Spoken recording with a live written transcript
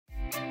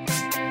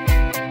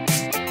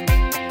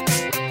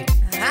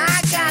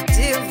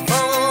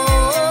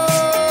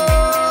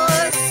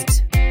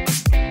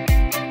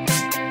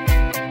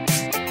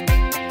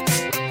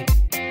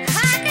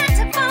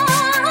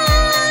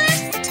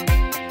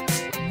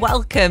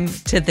Welcome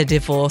to the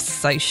Divorce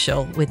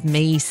Social with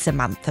me,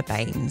 Samantha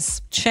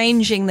Baines,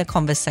 changing the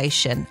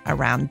conversation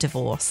around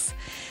divorce.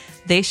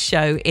 This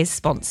show is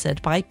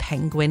sponsored by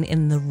Penguin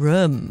in the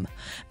Room.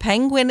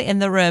 Penguin in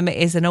the Room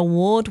is an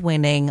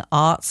award-winning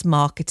arts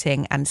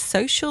marketing and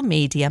social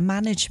media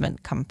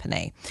management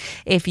company.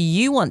 If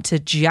you want to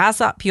jazz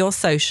up your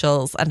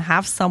socials and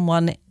have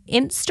someone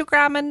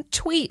Instagram and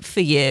tweet for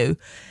you,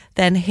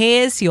 then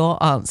here's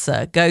your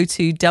answer. Go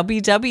to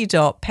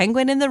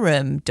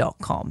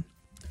www.penguinintheroom.com.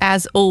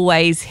 As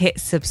always, hit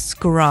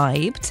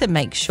subscribe to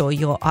make sure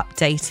you're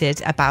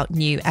updated about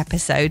new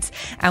episodes.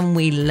 And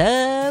we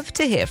love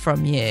to hear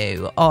from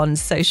you on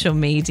social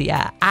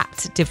media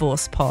at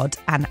DivorcePod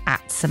and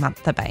at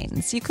Samantha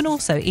Baines. You can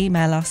also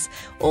email us.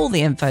 All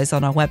the info's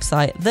on our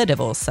website,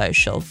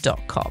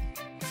 thedivorcesocial.com.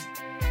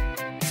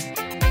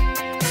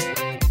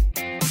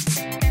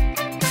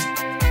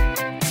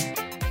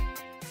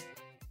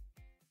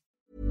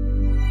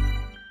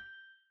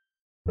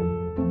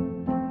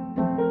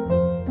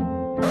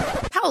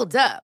 Hold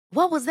up.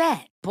 What was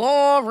that?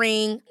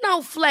 Boring.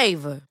 No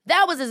flavor.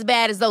 That was as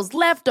bad as those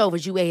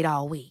leftovers you ate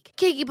all week.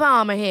 Keke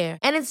Palmer here,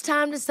 and it's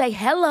time to say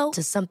hello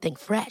to something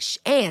fresh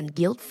and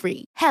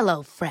guilt-free.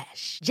 Hello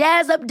Fresh.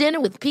 Jazz up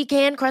dinner with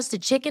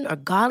pecan-crusted chicken or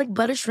garlic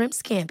butter shrimp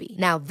scampi.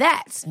 Now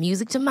that's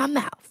music to my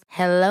mouth.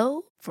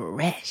 Hello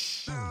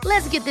Fresh.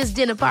 Let's get this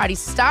dinner party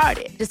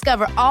started.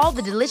 Discover all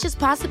the delicious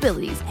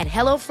possibilities at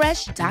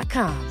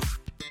hellofresh.com.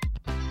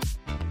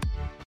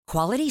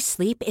 Quality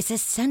sleep is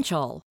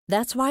essential.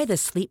 That's why the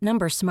Sleep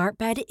Number Smart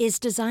Bed is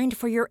designed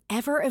for your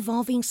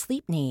ever-evolving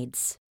sleep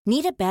needs.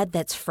 Need a bed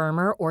that's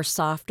firmer or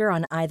softer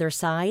on either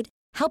side?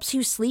 Helps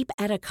you sleep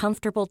at a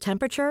comfortable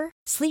temperature?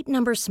 Sleep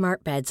Number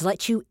Smart Beds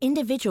let you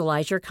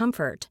individualize your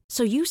comfort,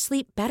 so you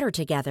sleep better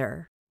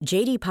together.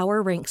 J.D.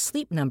 Power ranks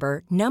Sleep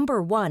Number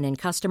number 1 in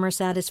customer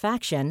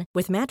satisfaction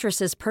with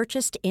mattresses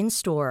purchased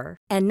in-store.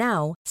 And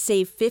now,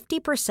 save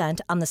 50%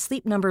 on the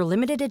Sleep Number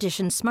Limited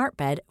Edition Smart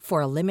Bed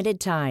for a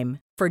limited time.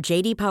 For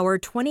J.D. Power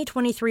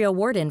 2023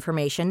 award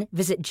information,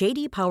 visit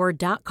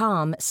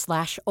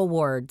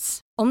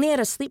jdpower.com/awards. Only at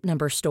a Sleep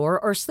Number store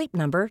or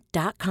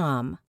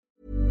sleepnumber.com.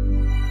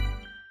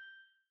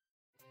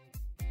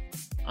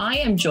 I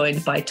am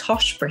joined by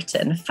Tosh,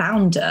 Brittan,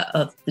 founder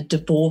of the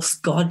Divorce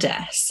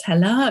Goddess.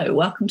 Hello,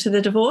 welcome to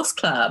the Divorce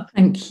Club.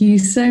 Thank you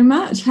so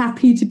much.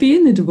 Happy to be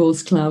in the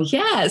Divorce Club.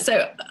 Yeah,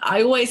 so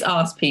I always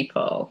ask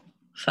people,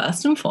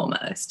 first and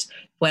foremost,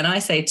 when I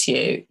say to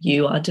you,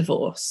 you are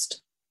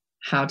divorced,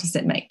 how does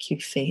it make you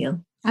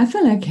feel? I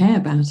feel okay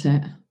about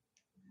it.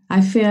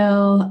 I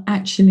feel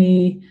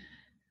actually,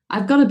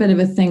 I've got a bit of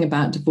a thing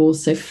about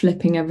divorce, so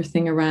flipping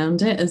everything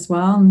around it as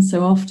well. And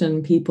so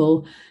often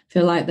people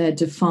feel like they're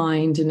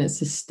defined and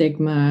it's a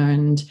stigma.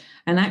 And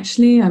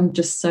actually, I'm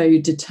just so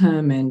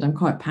determined. I'm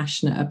quite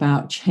passionate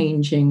about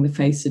changing the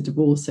face of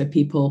divorce so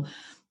people,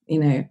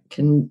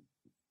 can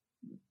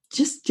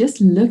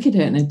just look at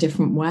it in a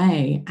different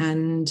way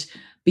and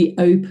be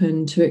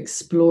open to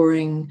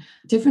exploring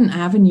different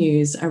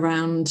avenues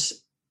around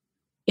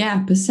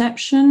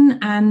perception,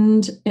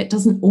 and it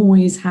doesn't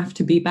always have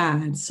to be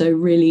bad. So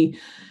really,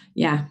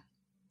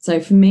 so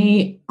for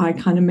me, I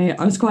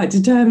was quite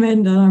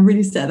determined, and I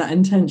really set that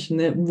intention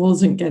that it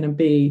wasn't going to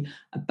be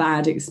a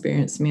bad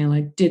experience for me, and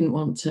I didn't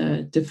want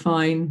to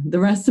define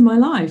the rest of my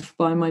life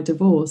by my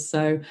divorce.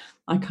 So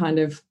I kind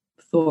of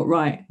thought,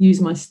 right,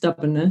 use my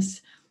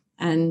stubbornness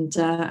and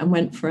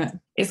went for it.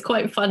 It's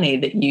quite funny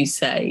that you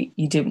say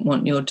you didn't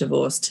want your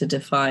divorce to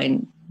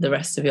define the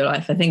rest of your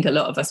life. I think a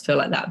lot of us feel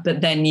like that,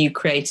 but then you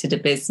created a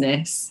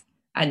business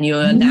and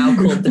you're now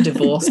called the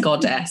Divorce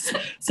Goddess.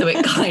 So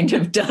it kind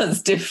of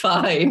does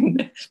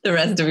define the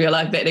rest of your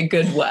life, but in a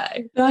good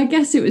way. But I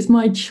guess it was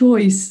my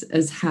choice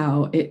as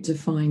how it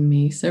defined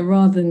me. So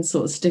rather than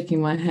sort of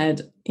sticking my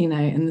head,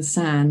 in the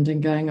sand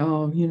and going,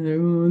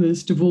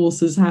 this divorce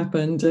has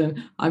happened,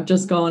 and I've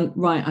just gone,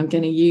 right, I'm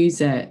going to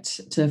use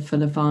it to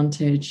full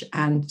advantage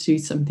and do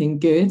something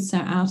good. So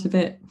out of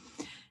it,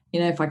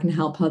 if I can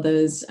help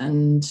others,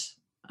 and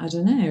I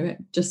don't know, it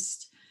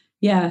just,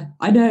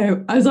 I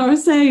know. As I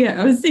was saying it,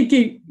 I was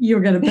thinking you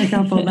were going to pick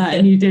up on that,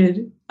 and you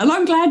did. And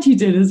I'm glad you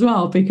did as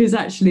well, because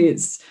actually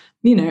it's,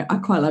 I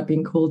quite like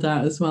being called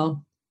out as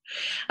well.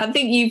 I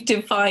think you've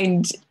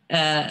defined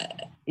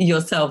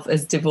yourself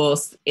as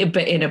divorced,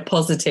 but in a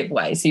positive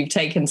way. So you've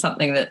taken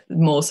something that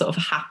more sort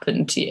of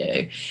happened to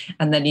you,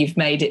 and then you've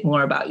made it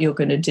more about you're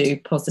going to do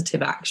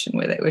positive action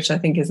with it, which I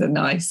think is a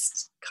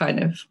nice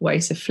kind of way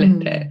to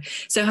flip it.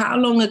 So how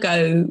long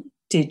ago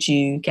did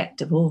you get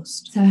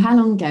divorced? So how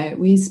long ago?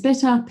 We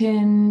split up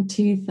in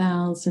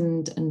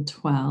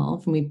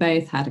 2012, and we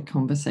both had a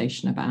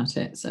conversation about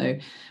it. So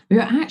we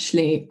were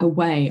actually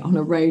away on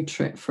a road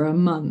trip for a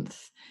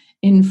month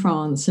in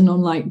France, and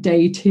on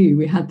day 2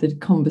 we had the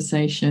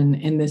conversation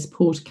in this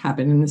porta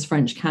cabin in this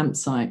French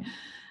campsite,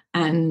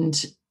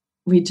 and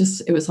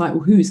it was like,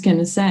 well, who's going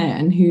to say it,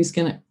 and who's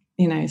going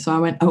to, so I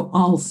went, oh,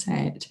 I'll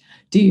say it.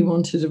 Do you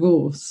want a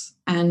divorce?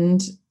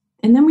 And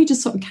then we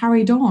just sort of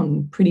carried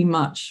on pretty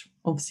much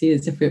obviously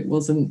as if it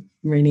wasn't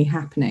really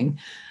happening,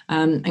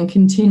 and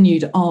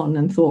continued on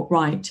and thought,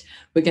 right,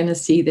 we're going to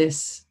see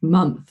this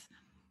month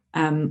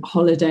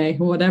holiday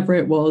or whatever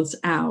it was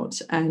out.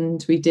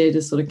 And we did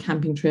a sort of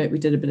camping trip. We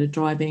did a bit of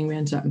driving. We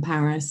ended up in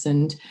Paris,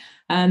 and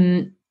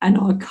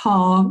our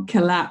car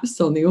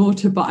collapsed on the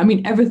autobahn. I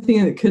mean,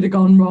 everything that could have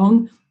gone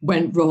wrong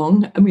went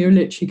wrong. And we were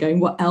literally going,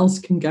 what else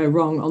can go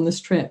wrong on this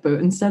trip? But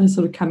instead of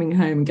sort of coming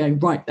home and going,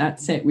 right,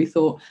 that's it, we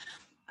thought,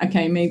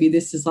 okay, maybe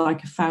this is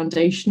like a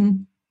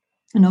foundation,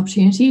 an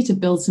opportunity to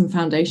build some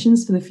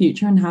foundations for the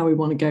future and how we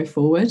want to go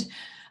forward.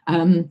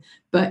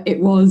 But it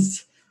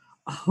was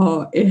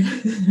some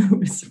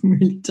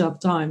really tough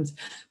times.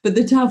 But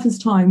the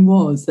toughest time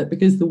was that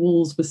because the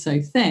walls were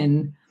so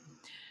thin,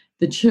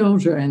 the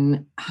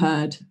children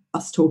heard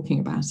us talking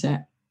about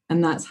it.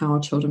 And that's how our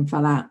children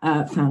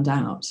found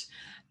out.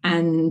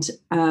 And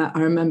I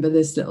remember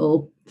this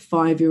little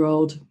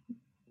 5-year-old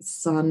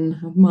son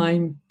of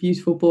mine,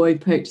 beautiful boy,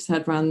 poked his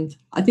head round.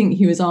 I think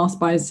he was asked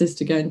by his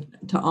sister going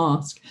to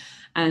ask.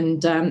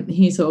 And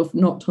he sort of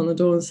knocked on the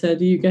door and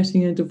said, are you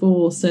getting a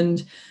divorce?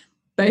 And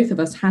both of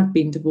us had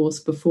been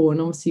divorced before.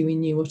 And obviously we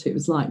knew what it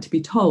was like to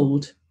be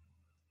told.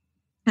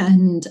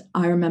 And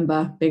I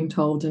remember being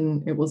told,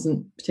 and it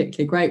wasn't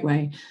particularly a great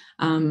way.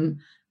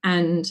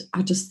 And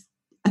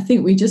I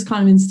think we just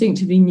kind of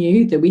instinctively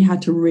knew that we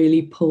had to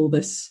really pull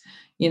this,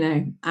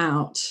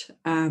 out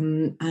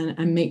and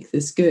make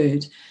this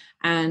good.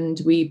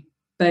 And we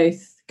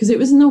both, because it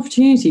was an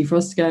opportunity for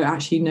us to go,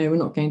 actually, no, we're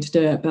not going to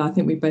do it. But I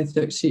think we both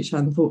looked at each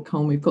other and thought,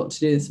 come on, we've got to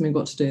do this, and we've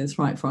got to do this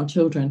right for our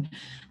children.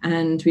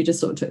 And we just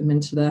sort of took them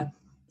into the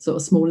sort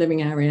of small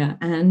living area,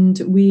 and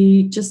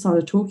we just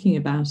started talking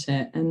about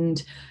it.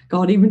 And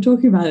God, even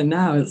talking about it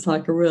now, it's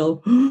like a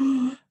real,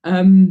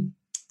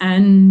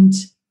 and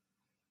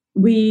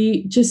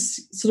we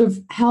just sort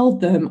of held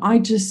them. I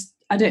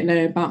don't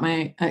know about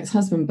my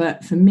ex-husband,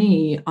 but for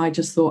me, I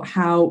just thought,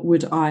 how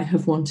would I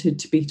have wanted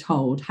to be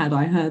told? Had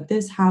I heard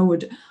this, how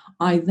would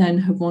I then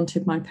have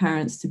wanted my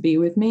parents to be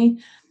with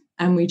me?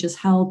 And we just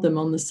held them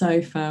on the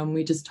sofa, and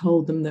we just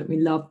told them that we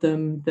loved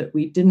them, that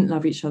we didn't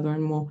love each other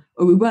anymore,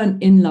 or we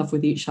weren't in love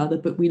with each other,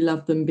 but we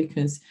loved them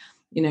because,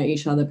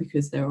 each other,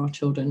 because they're our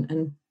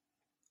children.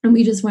 And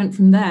we just went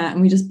from there,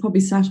 and we just probably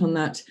sat on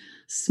that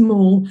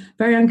small,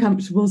 very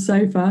uncomfortable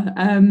sofa,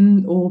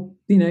 or,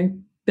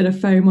 bit of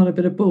foam on a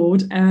bit of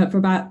board for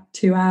about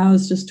 2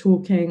 hours, just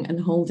talking and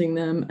holding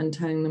them and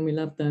telling them we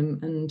love them.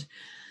 And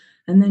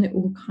then it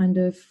all kind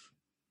of,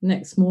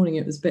 next morning,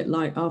 it was a bit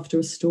like after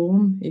a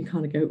storm. You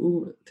kind of go,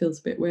 oh, it feels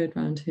a bit weird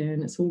around here,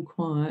 and it's all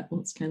quiet.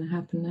 What's going to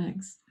happen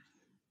next?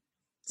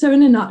 So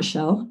in a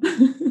nutshell.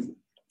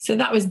 So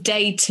that was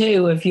day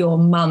 2 of your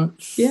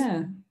month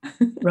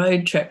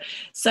road trip.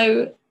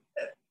 So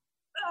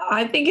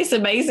I think it's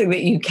amazing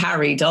that you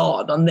carried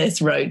on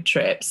this road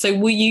trip. So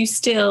were you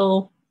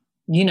still,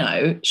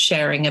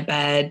 sharing a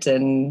bed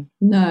and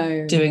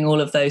doing all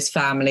of those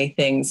family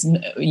things?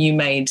 You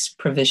made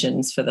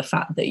provisions for the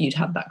fact that you'd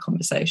had that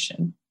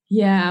conversation.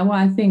 Yeah, well,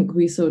 I think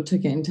we sort of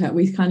took it into,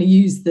 we kind of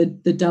used the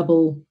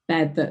double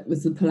bed that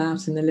was the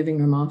pull-out in the living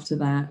room after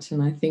that.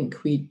 And I think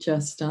I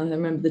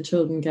remember the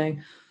children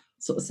going,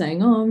 sort of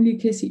saying, oh, will you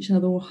kiss each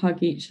other or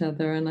hug each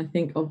other? And I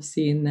think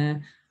obviously in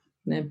their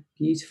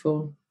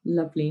beautiful,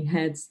 lovely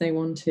heads, they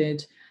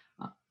wanted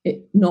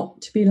it not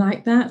to be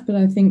like that. But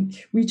I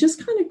think we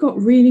just kind of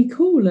got really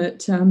cool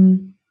at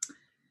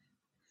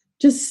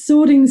just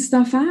sorting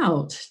stuff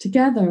out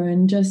together,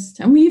 and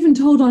we even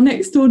told our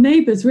next door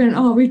neighbours,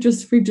 we've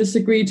just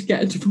agreed to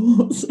get a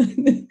divorce.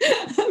 And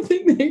I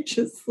think they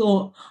just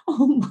thought,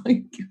 oh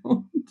my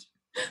God.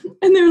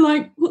 And they were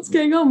like, what's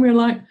going on? We were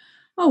like,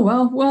 oh,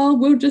 well,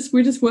 we're just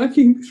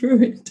working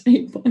through it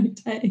day by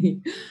day.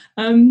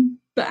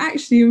 But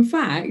actually, in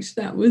fact,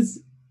 that was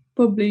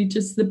probably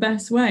just the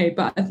best way.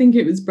 But I think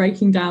it was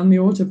breaking down the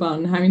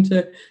autobahn, having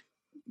to,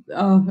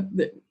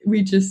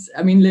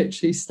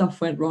 literally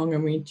stuff went wrong,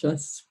 and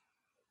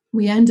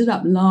we ended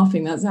up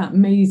laughing. That's that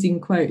amazing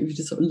quote. You're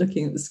just sort of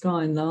looking at the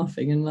sky and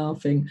laughing. And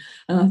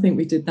I think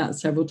we did that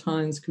several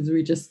times, because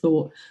we just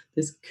thought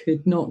this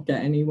could not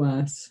get any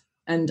worse.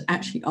 And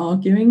actually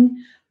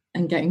arguing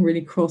and getting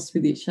really cross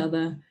with each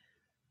other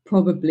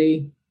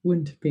probably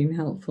wouldn't have been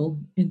helpful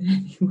in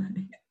any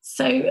way.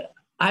 So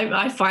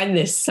I find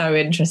this so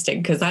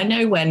interesting, because I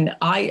know when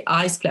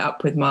I split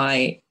up with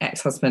my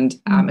ex-husband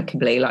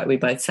amicably, like we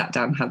both sat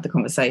down and had the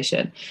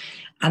conversation,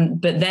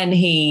 but then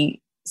he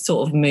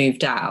sort of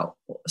moved out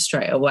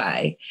straight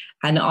away.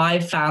 And I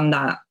found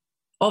that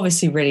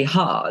obviously really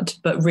hard,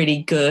 but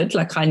really good.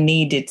 Like, I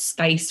needed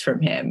space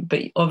from him,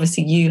 but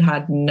obviously you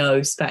had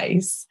no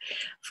space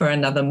for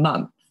another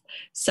month.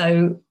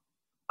 So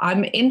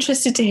I'm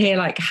interested to hear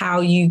like how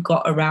you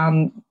got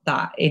around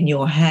that in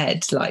your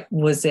head. Like,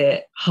 was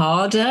it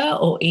harder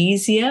or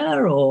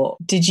easier, or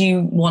did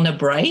you want a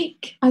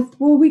break?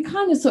 Well, we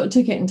kind of sort of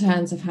took it in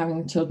terms of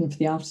having the children for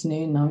the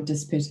afternoon. I would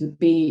disappear to the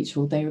beach,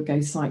 or they would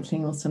go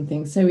cycling or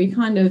something. So we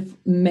kind of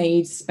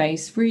made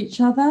space for each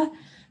other.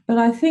 But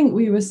I think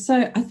we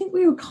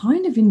were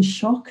kind of in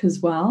shock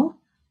as well.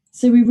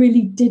 So we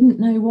really didn't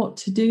know what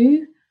to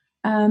do.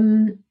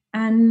 And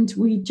I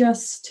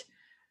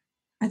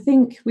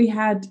think we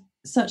had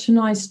such a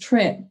nice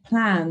trip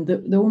planned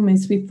that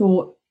almost we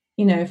thought,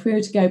 if we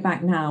were to go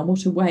back now,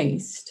 what a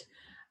waste.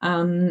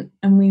 And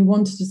we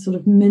wanted to sort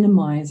of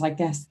minimize, I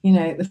guess,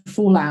 the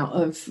fallout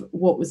of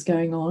what was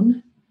going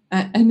on.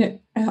 And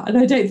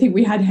I don't think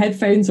we had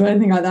headphones or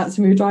anything like that.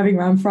 So we were driving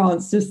around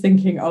France just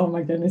thinking, oh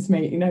my goodness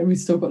me, we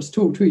still got to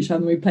talk to each other.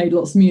 And we played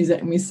lots of music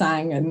and we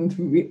sang and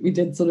we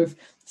did sort of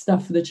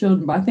stuff for the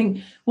children. But I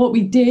think what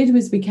we did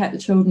was we kept the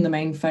children the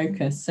main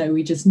focus. So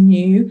we just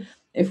knew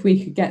if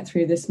we could get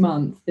through this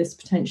month, this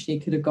potentially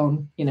could have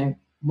gone,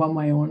 one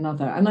way or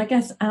another. And I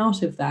guess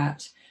out of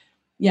that,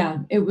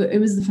 it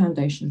was the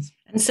foundations.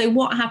 And so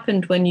what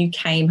happened when you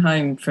came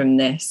home from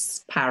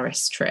this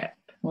Paris trip?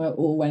 Well, it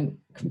all went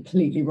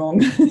completely wrong.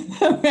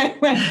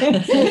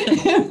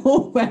 It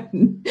all went,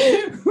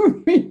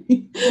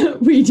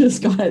 we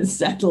just got it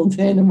settled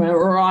in and went,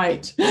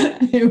 right,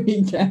 here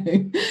we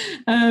go.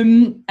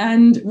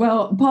 And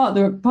well, one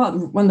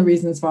of the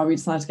reasons why we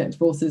decided to get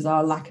divorced is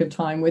our lack of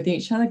time with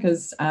each other,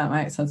 because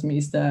my ex-husband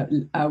used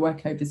to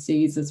work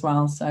overseas as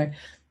well. So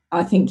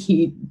I think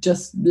he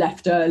just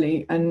left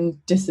early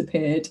and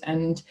disappeared,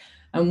 and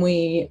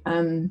we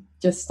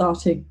just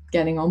started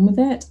getting on with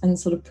it and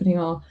sort of putting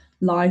our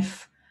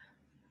life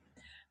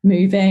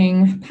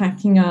moving,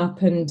 packing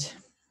up and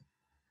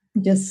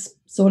just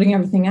sorting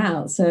everything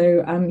out.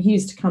 So he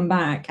used to come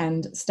back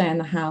and stay in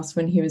the house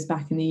when he was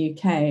back in the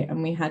UK,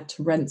 and we had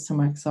to rent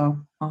somewhere because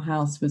our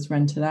house was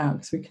rented out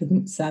because we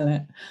couldn't sell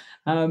it.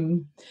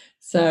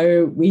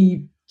 So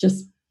we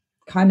just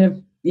kind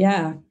of,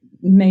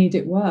 made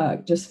it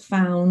work, just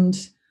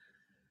found,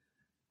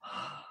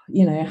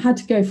 had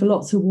to go for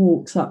lots of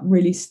walks up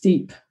really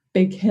steep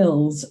big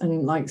hills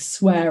and like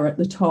swear at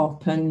the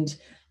top, and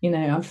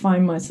I'd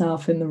find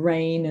myself in the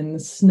rain and the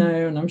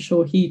snow, and I'm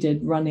sure he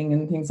did, running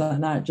and things like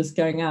that, just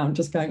going out and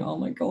just going, oh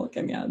my God,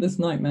 get me out of this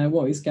nightmare,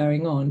 what is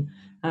going on?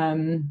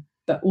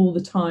 But all the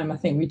time I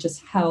think we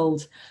just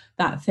held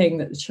that thing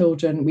that the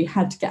children, we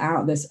had to get out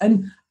of this,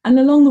 and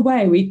along the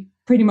way we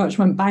pretty much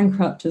went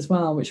bankrupt as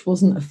well, which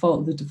wasn't a fault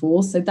of the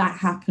divorce, so that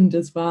happened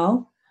as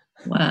well.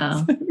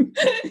 Wow.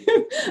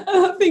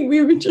 I think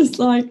we were just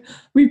like,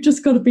 we've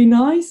just got to be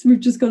nice. We've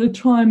just got to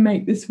try and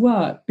make this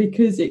work,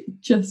 because it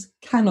just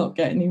cannot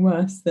get any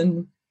worse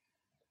than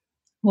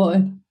what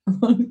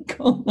had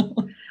gone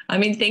on. I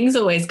mean, things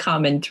always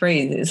come in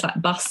threes. It's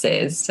like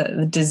buses. So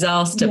the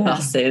disaster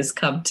buses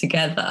come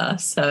together.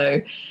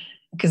 So,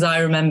 because I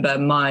remember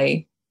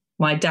my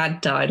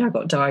dad died, I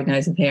got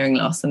diagnosed with hearing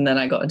loss, and then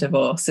I got a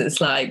divorce.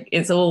 It's like,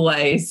 it's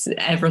always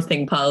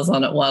everything piles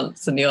on at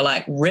once, and you're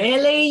like,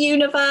 really,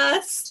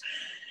 universe?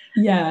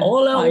 Yeah,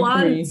 all at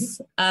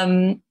once.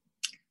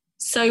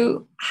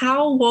 So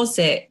how was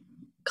it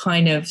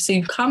so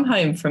you've come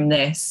home from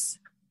this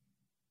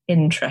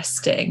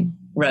interesting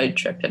road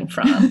trip in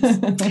France,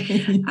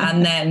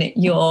 and then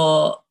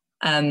your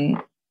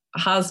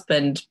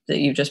husband that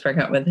you've just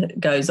broken up with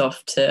goes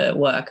off to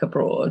work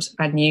abroad,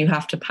 and you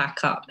have to pack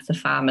up the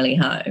family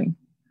home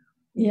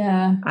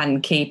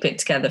and keep it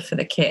together for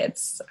the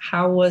kids.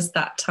 How was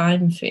that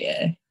time for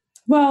you?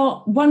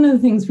 Well, one of the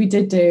things we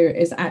did do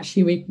is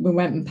actually we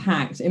went and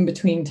packed in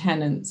between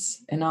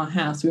tenants in our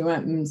house. We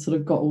went and sort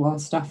of got all our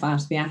stuff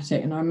out of the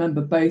attic, and I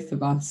remember both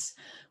of us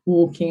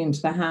walking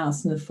into the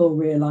house and the full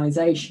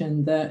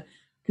realization that,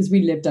 because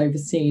we lived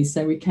overseas,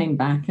 so we came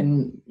back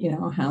and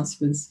our house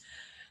was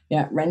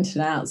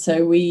rented out,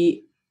 so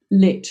we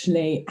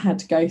literally had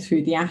to go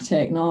through the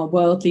attic and our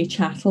worldly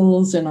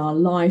chattels and our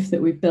life that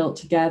we built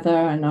together.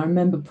 And I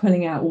remember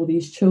pulling out all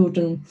these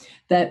children,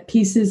 their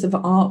pieces of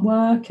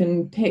artwork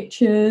and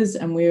pictures,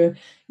 and we were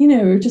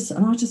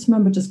and I just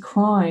remember just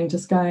crying,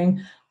 just going,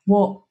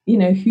 what,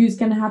 who's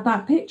going to have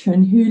that picture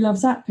and who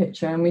loves that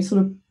picture? And we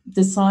sort of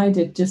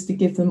decided just to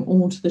give them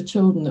all to the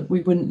children, that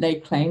we wouldn't lay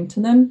claim to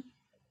them,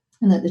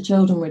 and that the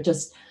children would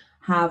just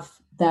have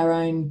their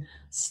own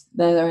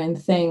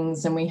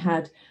things. And we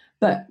had,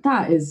 but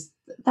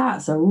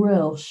that's a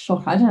real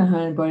shock. I don't know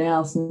how anybody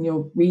else and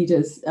your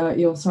readers,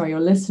 your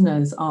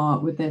listeners are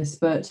with this,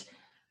 but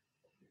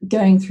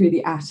going through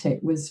the attic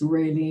was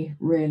really,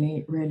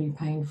 really, really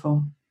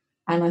painful.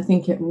 And I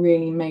think it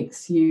really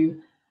makes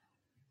you,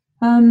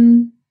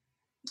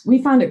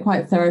 we found it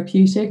quite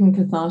therapeutic and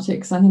cathartic,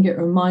 because I think it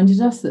reminded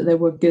us that there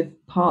were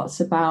good parts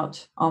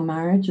about our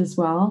marriage as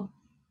well.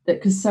 That,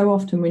 because so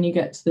often when you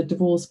get to the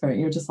divorce bit,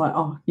 you're just like,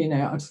 oh,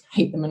 I just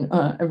hate them, and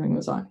everything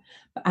was like,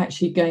 but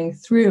actually going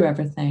through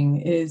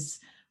everything is,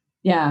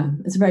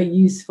 it's a very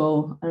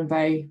useful and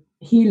very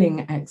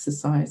healing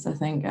exercise, I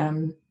think,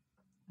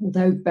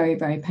 although very,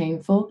 very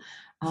painful.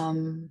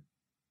 And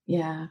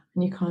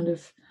you kind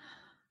of,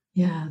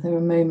 there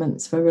were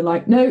moments where we're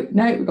like, no,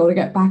 we've got to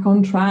get back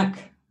on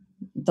track.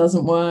 It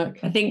doesn't work.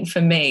 I think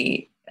for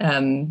me,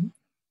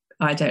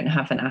 I don't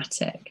have an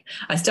attic.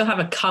 I still have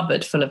a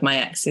cupboard full of my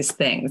ex's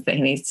things that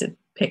he needs to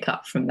pick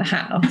up from the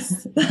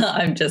house.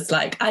 I'm just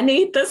like, I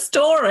need the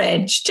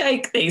storage,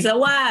 take these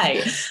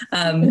away.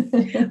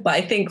 But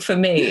I think for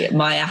me,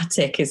 my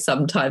attic is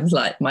sometimes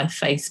like my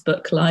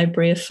Facebook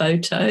library of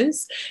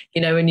photos,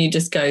 you know, when you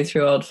just go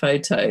through old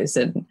photos,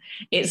 and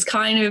it's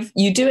kind of,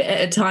 you do it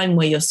at a time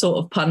where you're sort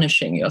of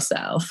punishing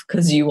yourself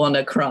because you want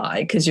to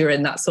cry because you're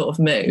in that sort of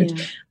mood.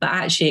 Yeah. But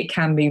actually it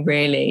can be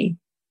really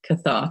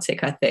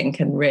cathartic, I think,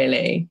 and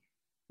really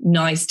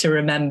nice to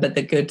remember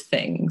the good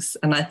things.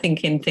 And I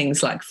think in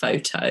things like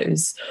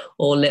photos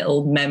or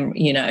little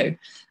you know,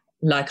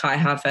 like I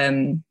have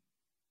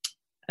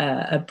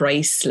a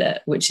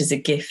bracelet, which is a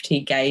gift he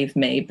gave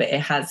me, but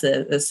it has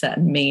a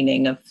certain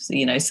meaning of,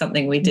 you know,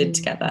 something we did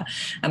together.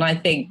 And I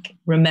think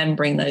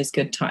remembering those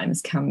good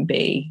times can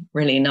be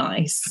really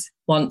nice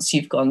once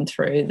you've gone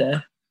through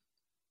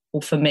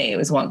well, for me, it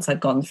was once I'd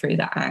gone through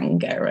that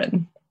anger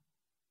and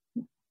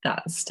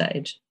that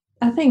stage.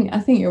 I think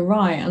you're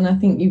right, and I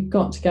think you've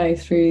got to go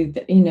through.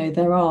 You know,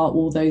 there are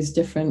all those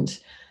different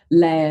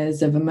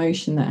layers of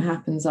emotion that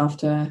happens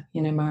after,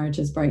 you know,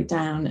 marriages break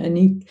down,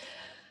 and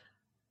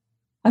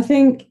I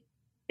think,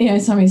 you know,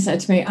 somebody said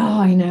to me,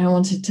 "Oh, you know, I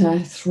wanted to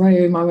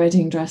throw my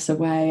wedding dress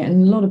away,"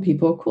 and a lot of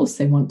people, of course,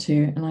 they want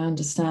to, and I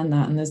understand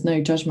that, and there's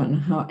no judgment on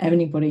how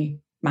anybody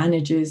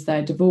manages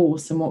their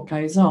divorce and what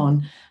goes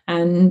on.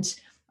 And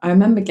I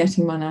remember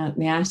getting mine out in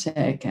the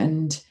attic,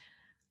 and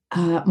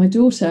my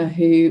daughter,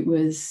 who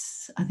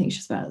was, I think she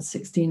was about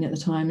 16 at the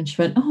time, and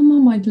she went, "Oh,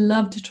 Mum, I'd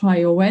love to try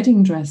your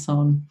wedding dress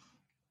on."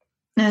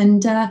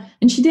 And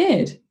she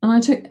did. And I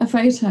took a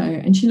photo,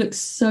 and she looked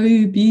so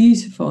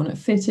beautiful, and it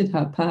fitted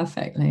her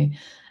perfectly.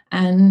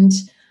 And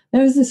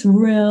there was this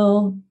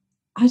real,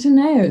 I don't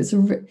know, it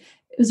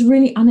was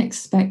really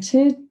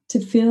unexpected to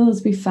feel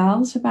as we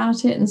felt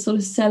about it, and sort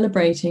of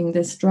celebrating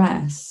this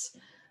dress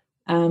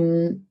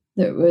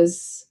that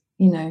was,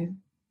 you know,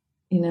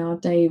 our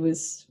day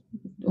was,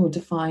 or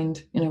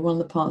defined, you know, one of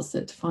the parts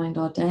that defined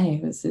our day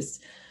was this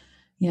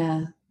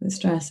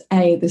dress.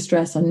 This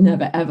dress I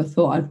never ever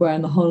thought I'd wear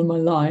in the whole of my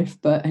life,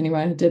 but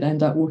anyway, I did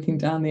end up walking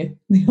down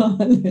the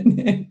aisle in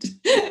it.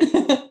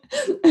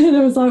 And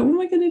I was like, what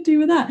am I going to do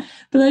with that?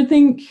 But I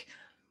think,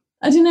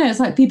 I don't know, it's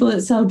like people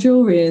that sell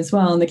jewelry as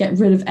well, and they get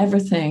rid of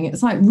everything.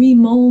 It's like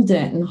remold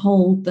it and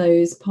hold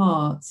those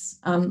parts.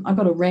 I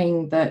got a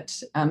ring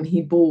that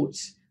he bought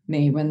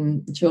me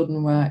when the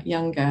children were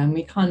younger, and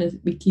we call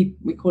it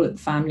the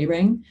family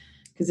ring,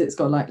 because it's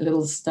got like a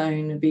little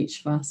stone of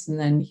each of us, and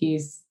then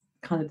he's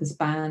kind of this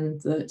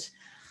band that,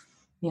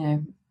 you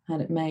know,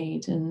 had it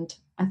made. And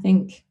I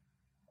think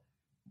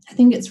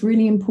it's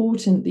really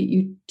important that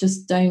you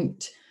just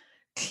don't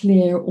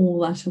clear all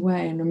that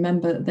away, and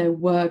remember that there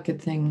were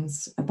good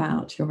things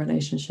about your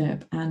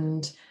relationship,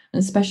 and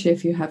especially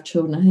if you have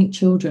children. I think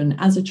children,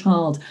 as a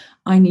child,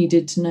 I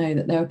needed to know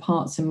that there were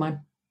parts in my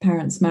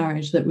parents'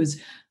 marriage that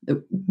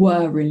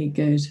were really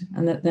good,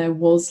 and that there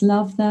was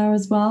love there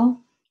as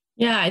well.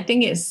 Yeah, I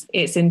think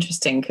it's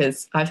interesting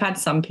because I've had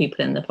some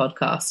people in the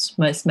podcast,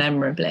 most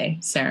memorably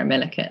Sarah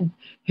Milliken,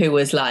 who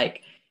was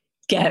like,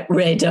 "Get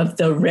rid of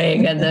the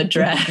ring and the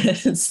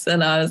dress."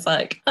 And I was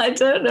like, I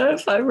don't know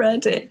if I'm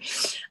ready.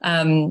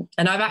 And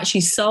I've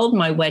actually sold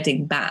my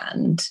wedding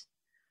band,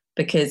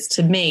 because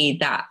to me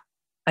that,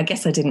 I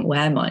guess I didn't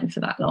wear mine for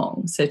that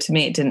long. So to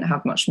me, it didn't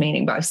have much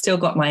meaning, but I've still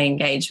got my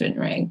engagement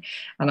ring,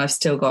 and I've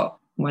still got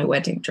my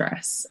wedding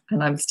dress,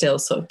 and I'm still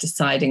sort of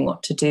deciding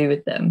what to do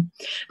with them.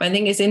 But I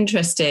think it's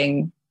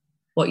interesting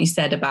what you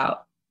said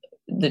about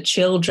the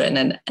children.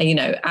 And, you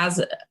know,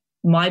 as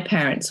my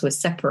parents were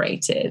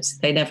separated,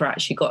 they never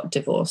actually got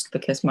divorced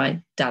because my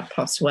dad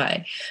passed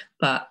away.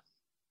 But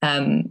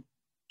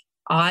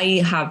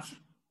I have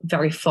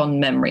very fond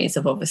memories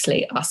of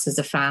obviously us as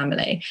a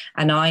family.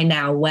 And I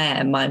now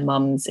wear my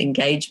mum's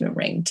engagement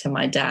ring to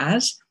my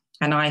dad,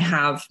 and I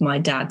have my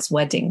dad's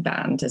wedding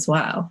band as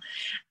well.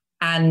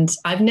 And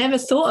I've never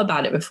thought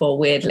about it before,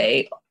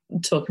 weirdly,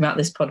 talking about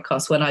this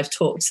podcast, when I've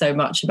talked so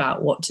much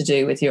about what to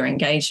do with your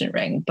engagement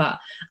ring.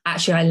 But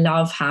actually, I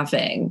love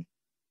having,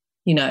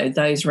 you know,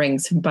 those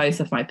rings from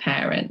both of my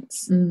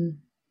parents.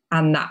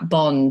 And that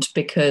bond,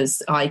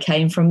 because I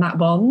came from that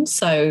bond.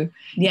 So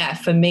yeah,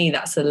 for me,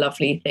 that's a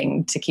lovely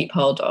thing to keep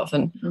hold of.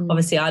 And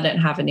obviously I don't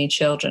have any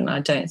children.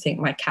 I don't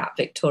think my cat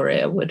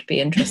Victoria would be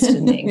interested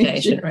in the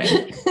engagement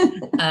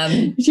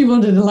ring. She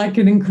wanted like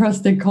an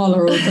encrusted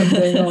collar or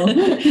something, or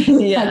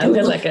yeah,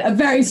 like a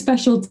very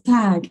special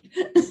tag.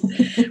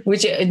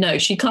 Which, no,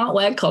 she can't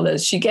wear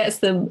collars. She gets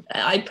them.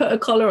 I put a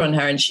collar on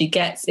her and she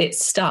gets it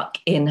stuck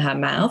in her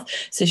mouth.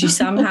 So she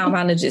somehow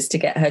manages to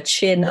get her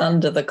chin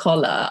under the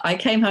collar. I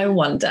came home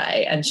one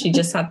day and she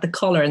just had the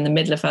collar in the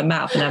middle of her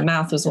mouth, and her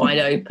mouth was wide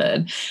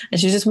open, and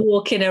she was just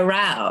walking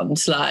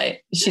around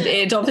like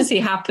it obviously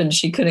happened.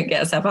 She couldn't get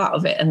herself out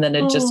of it, and then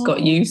had just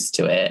got used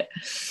to it.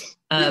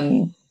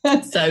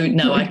 So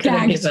no, I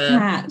couldn't give her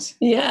cat.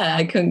 Yeah,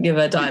 I couldn't give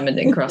her diamond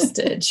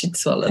encrusted. She'd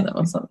swallow them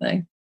or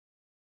something.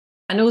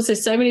 And also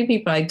so many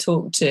people I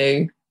talk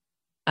to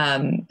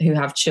who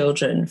have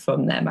children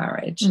from their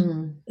marriage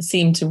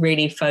seem to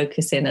really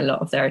focus in a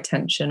lot of their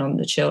attention on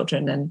the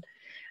children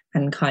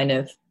and kind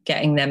of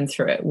getting them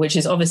through it, which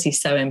is obviously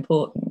so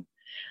important.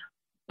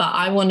 But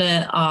I want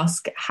to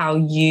ask how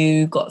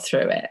you got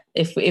through it.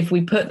 If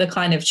we put the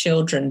kind of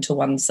children to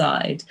one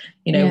side,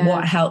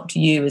 what helped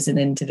you as an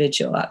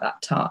individual at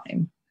that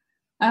time?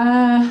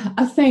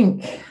 I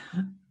think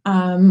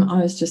I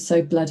was just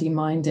so bloody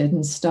minded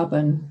and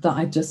stubborn that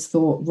I just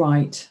thought,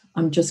 right,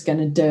 I'm just going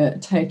to do it a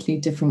totally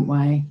different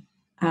way.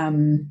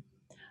 I'm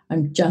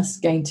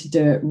just going to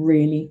do it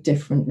really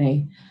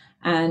differently.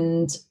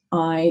 And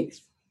I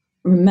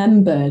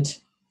remembered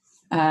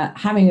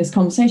having this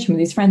conversation with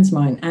these friends of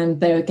mine, and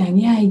they were going,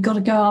 yeah, you got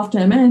to go after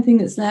him. Anything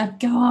that's left,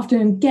 go after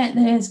him, get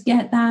this,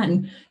 get that,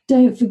 and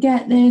don't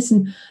forget this.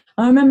 And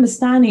I remember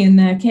standing in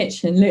their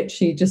kitchen,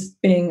 literally just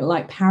being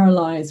like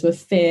paralyzed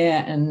with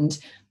fear and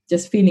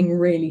just feeling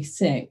really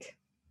sick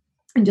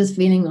and just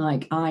feeling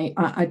like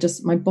I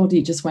just, my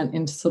body just went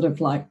into sort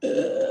of like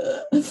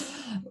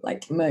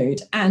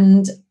mode.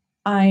 And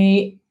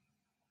I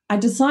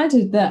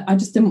decided that I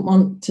just didn't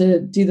want to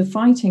do the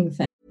fighting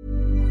thing.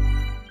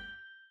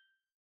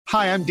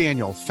 Hi, I'm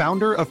Daniel,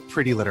 founder of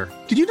Pretty Litter.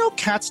 Did you know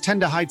cats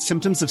tend to hide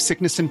symptoms of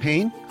sickness and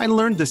pain? I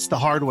learned this the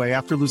hard way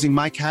after losing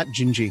my cat,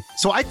 Gingy.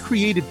 So I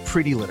created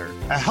Pretty Litter,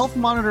 a health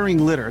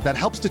monitoring litter that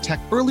helps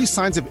detect early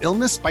signs of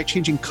illness by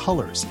changing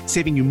colors,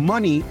 saving you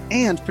money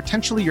and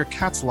potentially your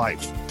cat's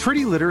life.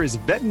 Pretty Litter is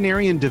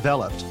veterinarian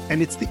developed,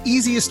 and it's the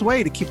easiest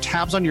way to keep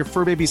tabs on your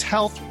fur baby's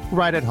health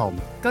right at home.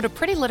 Go to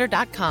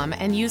prettylitter.com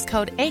and use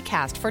code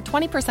ACAST for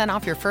 20%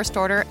 off your first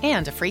order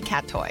and a free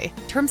cat toy.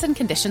 Terms and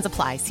conditions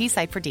apply. See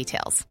site for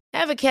details.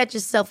 Ever catch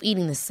yourself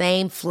eating the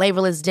same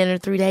flavorless dinner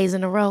 3 days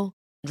in a row?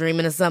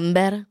 Dreaming of something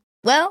better?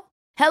 Well,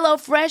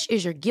 HelloFresh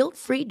is your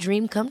guilt-free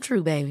dream come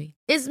true, baby.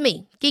 It's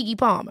me, Keke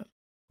Palmer.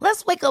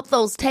 Let's wake up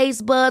those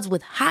taste buds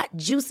with hot,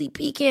 juicy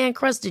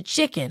pecan-crusted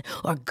chicken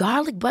or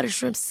garlic butter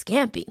shrimp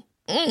scampi.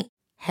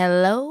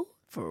 Hello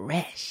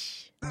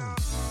Fresh.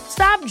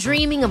 Stop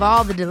dreaming of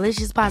all the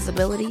delicious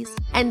possibilities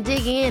and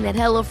dig in at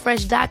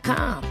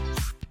HelloFresh.com.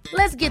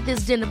 Let's get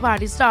this dinner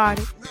party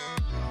started.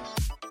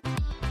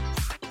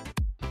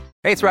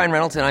 Hey, it's Ryan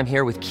Reynolds, and I'm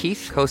here with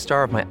Keith,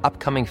 co-star of my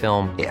upcoming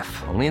film,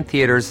 If, only in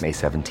theaters May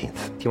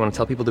 17th. Do you want to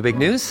tell people the big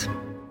news?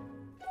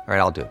 All right,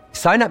 I'll do it.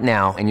 Sign up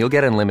now and you'll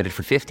get unlimited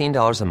for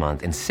 $15 a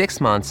month and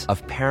 6 months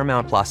of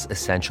Paramount Plus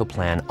Essential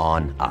Plan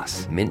on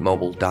us.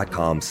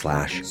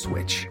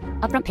 MintMobile.com/switch.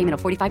 Upfront payment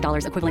of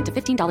 $45 equivalent to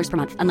 $15 per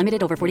month.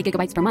 Unlimited over 40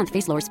 gigabytes per month.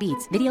 Face lower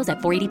speeds. Videos at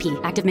 480p.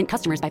 Active Mint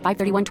customers by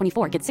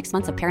 531.24 get 6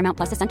 months of Paramount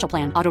Plus Essential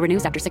Plan. Auto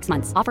renews after 6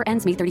 months. Offer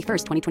ends May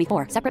 31st,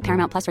 2024. Separate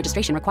Paramount Plus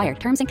registration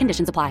required. Terms and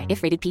conditions apply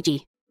if rated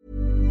PG.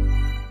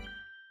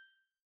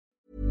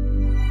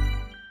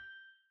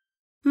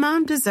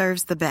 Mom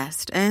deserves the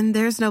best, and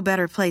there's no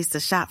better place to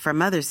shop for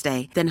Mother's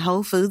Day than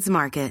Whole Foods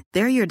Market.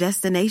 They're your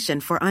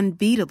destination for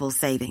unbeatable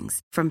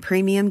savings, from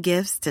premium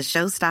gifts to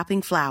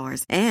show-stopping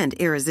flowers and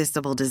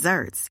irresistible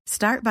desserts.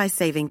 Start by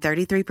saving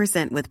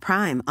 33% with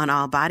Prime on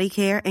all body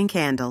care and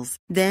candles.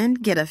 Then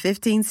get a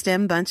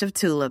 15-stem bunch of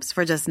tulips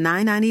for just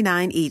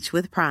 $9.99 each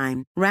with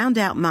Prime. Round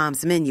out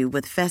Mom's menu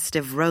with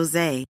festive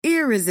rosé,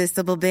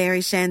 irresistible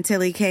berry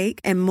chantilly cake,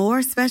 and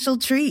more special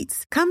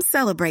treats. Come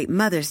celebrate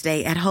Mother's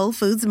Day at Whole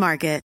Foods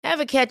Market.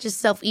 Ever catch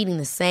yourself eating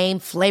the same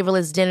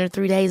flavorless dinner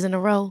 3 days in a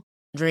row?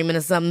 Dreaming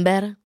of something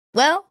better?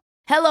 Well,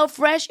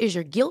 HelloFresh is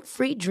your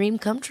guilt-free dream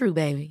come true,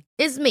 baby.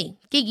 It's me,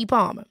 Keke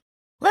Palmer.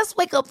 Let's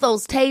wake up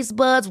those taste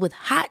buds with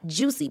hot,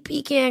 juicy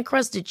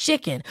pecan-crusted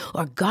chicken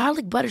or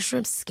garlic butter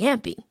shrimp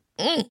scampi.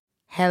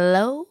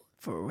 Hello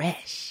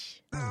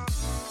Fresh.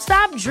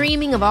 Stop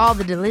dreaming of all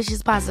the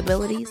delicious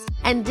possibilities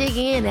and dig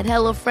in at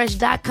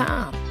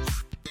HelloFresh.com.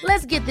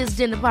 Let's get this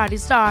dinner party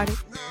started.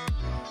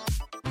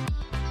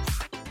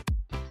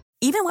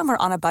 Even when we're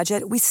on a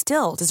budget, we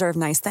still deserve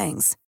nice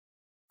things.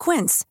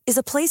 Quince is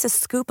a place to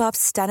scoop up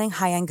stunning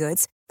high-end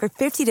goods for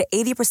 50 to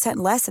 80%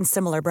 less than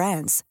similar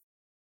brands.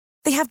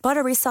 They have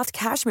buttery soft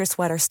cashmere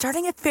sweaters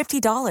starting at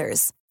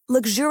 $50,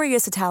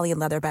 luxurious Italian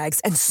leather bags,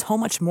 and so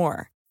much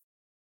more.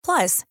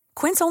 Plus,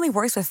 Quince only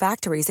works with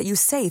factories that use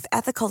safe,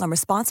 ethical, and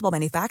responsible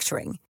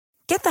manufacturing.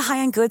 Get the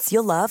high-end goods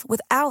you'll love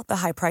without the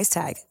high price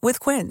tag with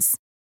Quince.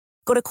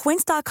 Go to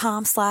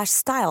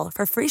quince.com/style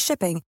for free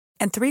shipping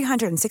and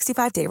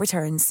 365-day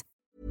returns.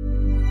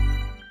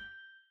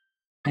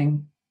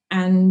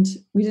 And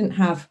we didn't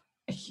have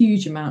a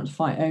huge amount to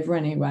fight over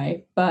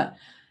anyway, but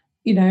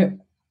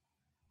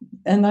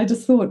and I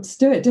just thought, just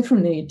do it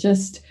differently.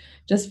 Just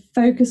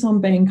focus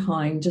on being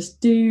kind. Just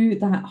do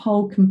that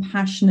whole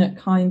compassionate,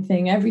 kind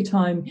thing. Every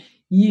time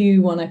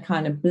you want to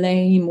kind of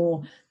blame,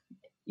 or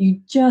you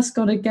just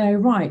got to go,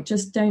 right,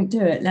 just don't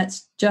do it.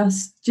 Let's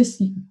just do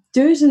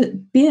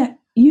it.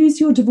 Use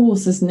your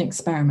divorce as an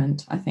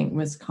experiment, I think,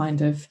 was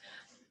kind of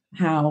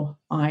how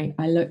I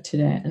looked at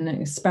it, an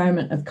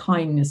experiment of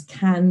kindness.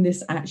 Can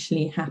this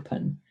actually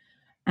happen?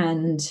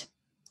 And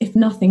if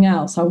nothing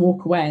else, I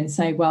walk away and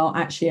say, well,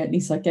 actually, at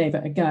least I gave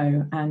it a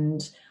go.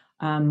 And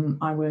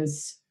I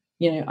was,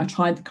 I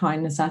tried the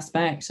kindness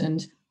aspect,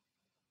 and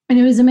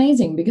it was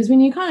amazing, because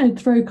when you kind of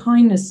throw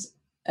kindness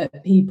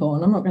at people,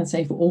 and I'm not going to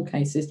say for all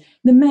cases,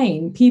 the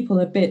main people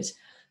are a bit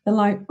they're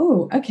like,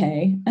 oh,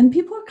 okay. And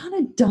people are kind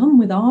of done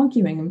with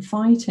arguing and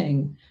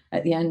fighting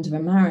at the end of a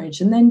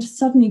marriage, and then to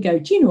suddenly go,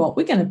 do you know what?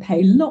 We're going to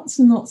pay lots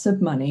and lots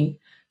of money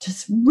to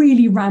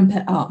really ramp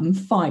it up and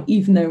fight,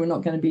 even though we're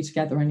not going to be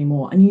together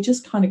anymore. And you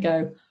just kind of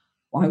go,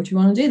 why would you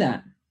want to do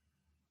that?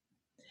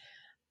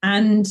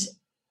 And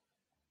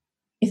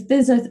if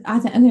there's I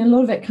think a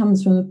lot of it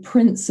comes from the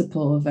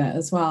principle of it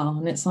as well.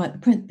 And it's like,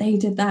 they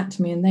did that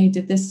to me and they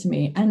did this to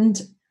me,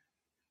 and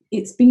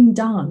it's been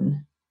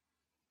done.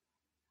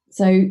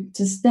 So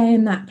to stay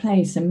in that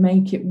place and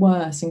make it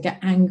worse and get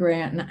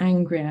angrier and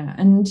angrier.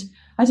 And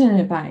I don't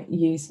know about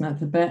you,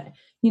 Samantha, but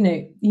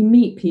you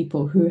meet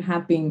people who've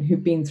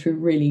been through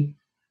really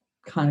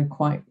kind of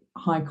quite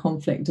high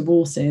conflict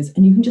divorces,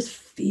 and you can just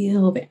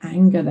feel the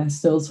anger they're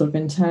still sort of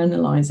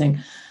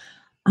internalizing.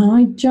 And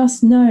I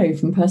just know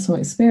from personal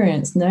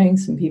experience, knowing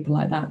some people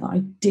like that I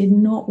did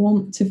not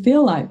want to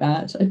feel like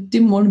that. I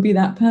didn't want to be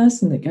that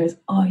person that goes,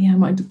 oh yeah,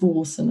 my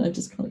divorce. And I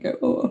just kind of go,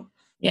 oh.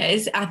 Yeah,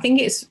 I think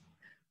it's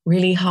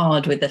really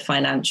hard with the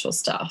financial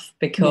stuff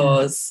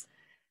because,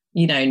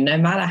 no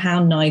matter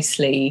how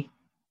nicely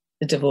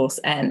the divorce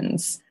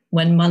ends,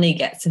 when money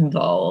gets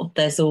involved,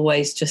 there's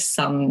always just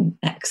some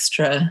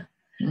extra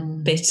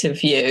bit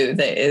of you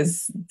that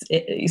is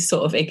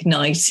sort of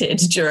ignited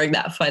during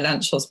that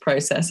financials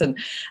process. And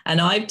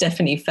I've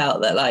definitely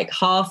felt that like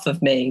half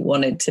of me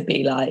wanted to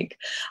be like,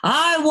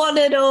 I want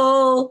it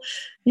all,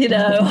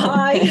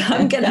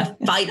 I'm going to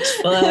fight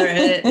for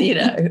it,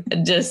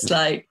 and just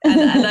like,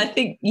 and I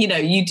think,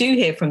 you do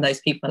hear from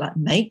those people like,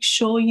 make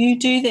sure you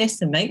do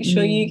this and make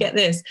sure you get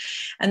this.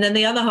 And then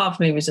the other half of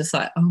me was just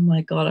like, oh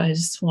my God, I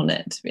just want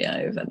it to be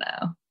over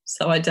now.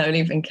 So I don't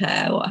even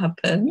care what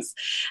happens.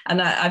 And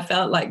I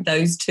felt like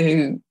those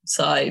two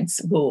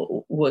sides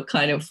were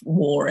kind of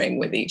warring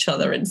with each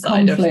other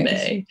inside Conflict. Of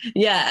me.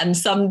 Yeah. And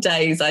some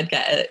days I'd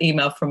get an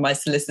email from my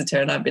solicitor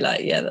and I'd be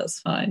like, yeah,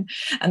 that's fine.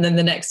 And then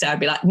the next day I'd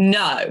be like,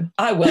 no,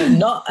 I will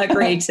not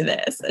agree to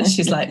this. And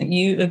she's like,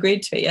 you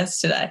agreed to it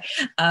yesterday.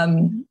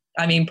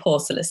 I mean,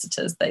 poor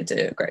solicitors, they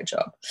do a great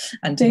job.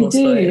 And they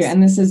do. Lawyers.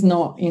 And this is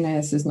not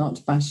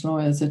to bash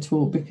lawyers at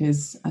all,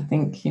 because I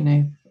think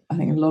a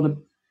lot of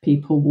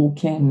people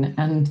walk in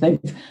and they've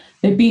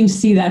been to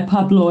see their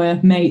pub lawyer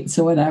mates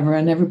or whatever,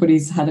 and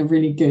everybody's had a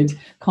really good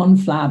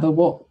conflab of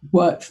what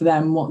worked for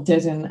them, what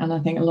didn't. And I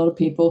think a lot of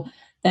people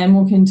then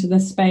walk into the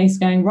space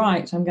going,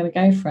 right, I'm going to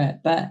go for it.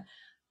 But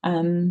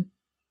I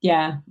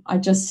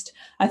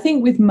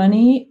think with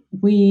money,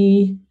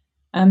 we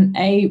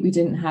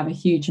didn't have a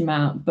huge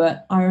amount,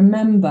 but I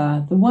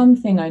remember the one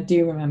thing I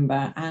do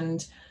remember,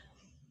 and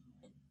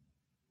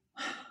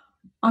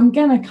I'm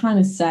going to kind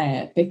of say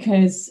it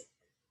because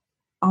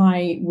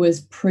I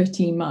was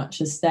pretty much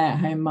a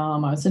stay-at-home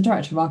mom. I was the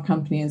director of our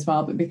company as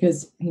well, but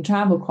because he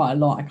traveled quite a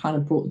lot, I kind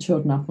of brought the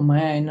children up on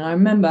my own. And I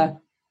remember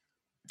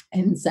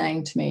him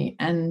saying to me,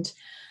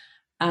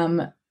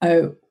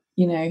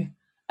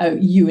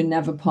 you were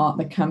never part of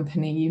the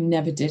company, you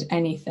never did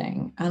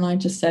anything. And I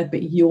just said,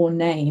 but your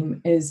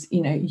name is,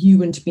 you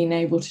wouldn't have been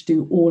able to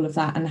do all of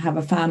that and have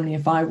a family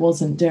if I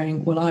wasn't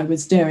doing what I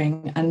was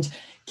doing and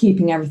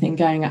keeping everything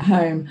going at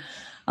home.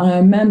 And I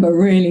remember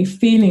really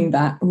feeling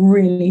that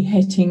really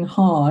hitting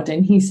hard.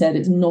 And he said,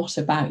 it's not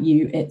about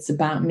you, it's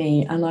about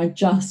me. And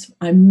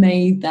I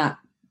made that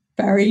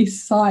very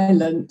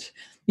silent,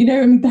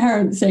 when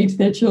parents say to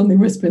their children, they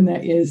whisper in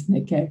their ears and they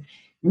go,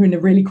 you're in a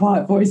really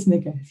quiet voice, and they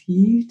go, if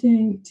you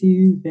don't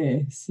do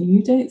this,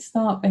 you don't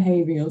start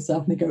behaving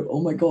yourself. And they go,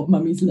 oh my God,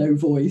 mummy's low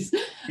voice.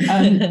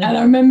 And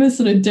I remember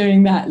sort of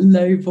doing that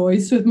low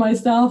voice with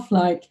myself,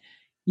 like,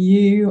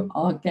 you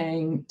are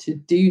going to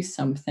do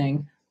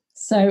something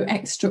so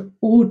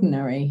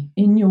extraordinary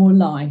in your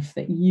life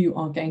that you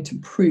are going to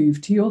prove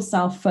to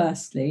yourself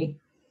firstly,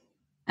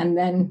 and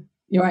then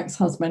your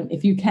ex-husband,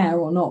 if you care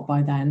or not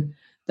by then,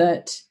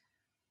 that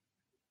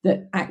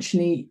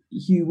actually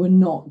you were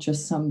not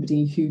just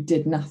somebody who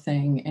did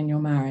nothing in your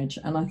marriage.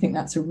 And I think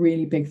that's a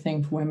really big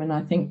thing for women.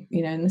 I think,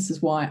 and this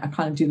is why I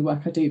kind of do the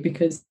work I do,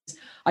 because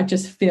I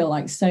just feel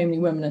like so many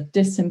women are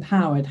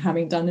disempowered,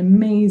 having done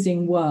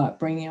amazing work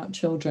bringing up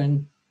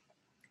children.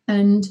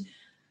 And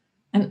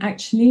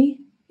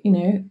actually,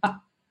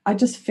 I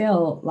just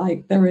feel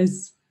like there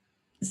is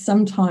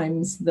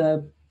sometimes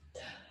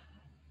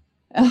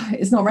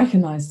it's not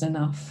recognized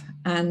enough.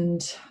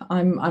 And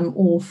I'm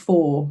all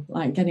for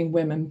like getting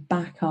women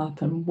back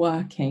up and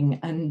working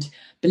and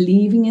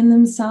believing in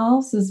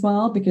themselves as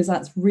well, because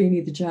that's really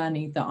the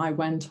journey that I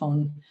went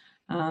on.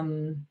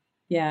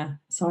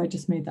 So I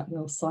just made that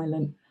real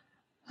silent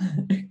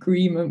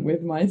agreement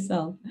with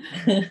myself.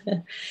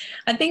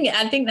 I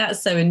think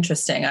that's so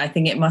interesting. I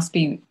think it must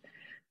be,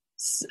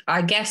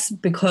 I guess,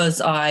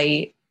 because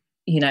I,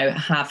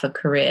 have a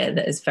career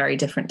that is very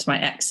different to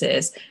my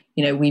ex's.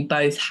 We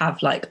both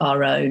have like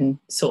our own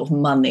sort of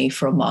money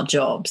from our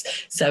jobs.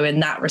 So in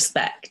that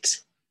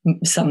respect,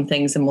 some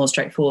things are more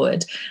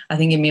straightforward. I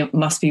think it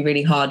must be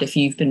really hard if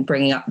you've been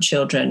bringing up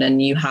children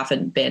and you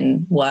haven't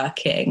been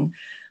working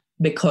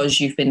because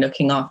you've been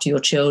looking after your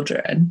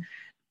children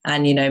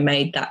and,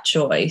 made that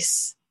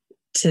choice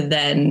to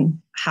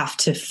then have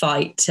to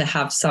fight to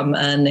have some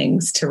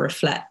earnings to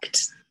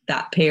reflect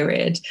that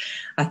period,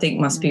 I think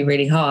must be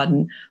really hard.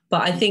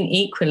 But I think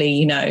equally,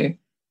 you know,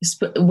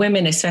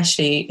 women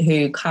especially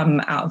who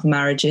come out of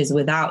marriages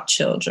without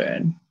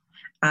children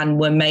and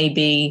were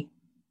maybe,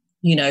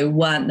 you know,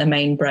 weren't the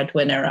main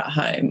breadwinner at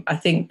home, I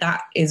think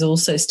that is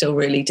also still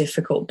really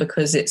difficult,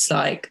 because it's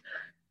like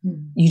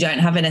you don't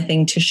have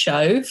anything to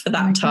show for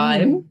that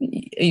time,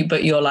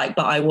 but you're like,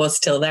 but I was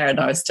still there and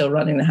I was still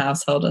running the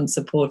household and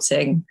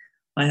supporting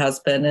my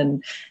husband.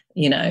 And,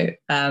 you know,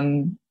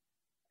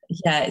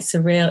 it's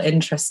a real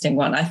interesting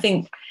one. I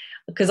think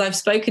because I've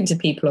spoken to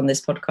people on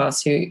this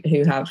podcast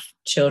who have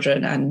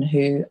children and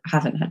who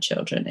haven't had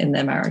children in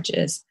their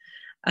marriages,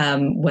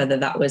 whether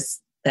that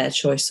was their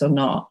choice or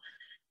not.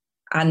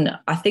 And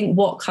I think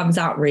what comes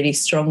out really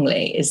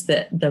strongly is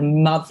that the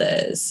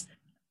mothers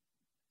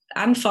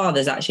and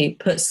fathers actually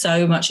put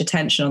so much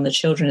attention on the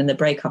children in the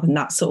breakup, and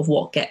that's sort of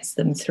what gets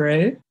them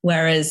through.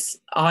 Whereas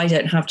I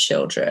don't have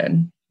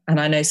children, and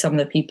I know some of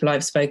the people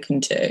I've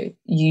spoken to,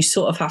 you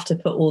sort of have to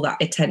put all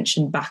that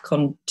attention back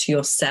on to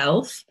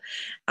yourself.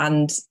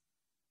 And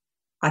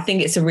I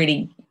think it's a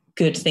really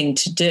good thing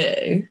to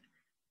do.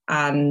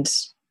 And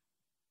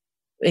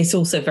it's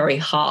also very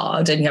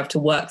hard, and you have to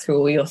work through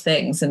all your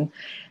things. And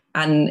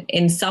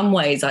in some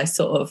ways, I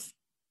sort of,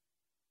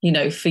 you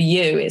know, for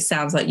you, it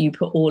sounds like you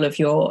put all of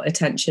your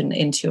attention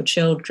into your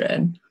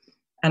children.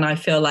 And I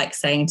feel like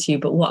saying to you,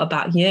 but what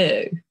about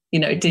you? You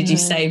know, did you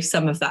save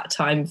some of that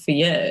time for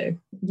you?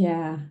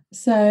 Yeah.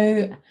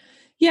 So,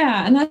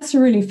 yeah, and that's a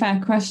really fair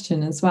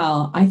question as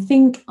well. I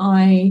think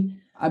I'm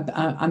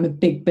a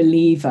big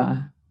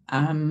believer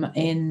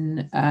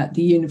in the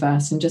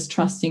universe, and just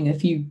trusting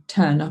if you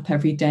turn up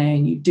every day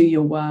and you do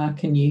your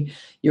work and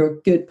you're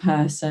a good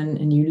person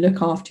and you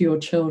look after your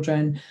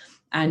children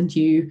and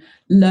you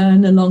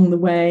learn along the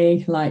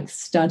way, like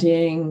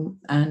studying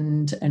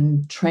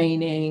and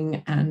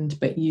training,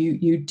 but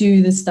you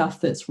do the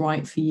stuff that's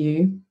right for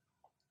you,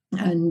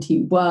 and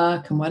you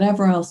work and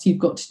whatever else you've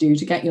got to do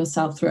to get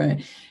yourself through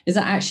it, is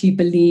actually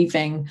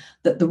believing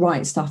that the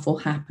right stuff will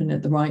happen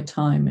at the right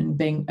time and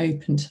being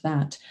open to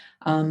that.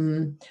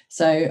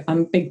 So I'm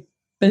a big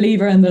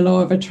believer in the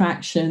law of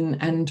attraction,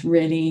 and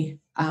really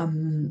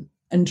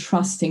and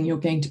trusting you're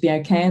going to be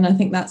okay. And I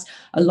think that's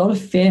a lot of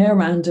fear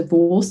around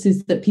divorce,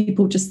 is that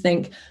people just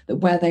think that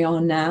where they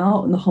are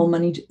now and the whole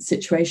money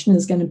situation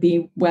is going to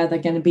be where they're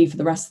going to be for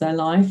the rest of their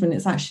life. And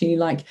it's actually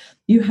like,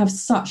 you have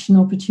such an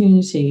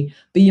opportunity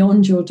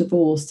beyond your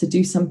divorce to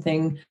do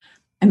something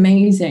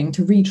amazing,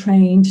 to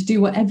retrain, to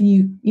do whatever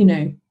you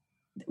know,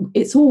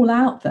 it's all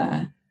out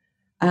there.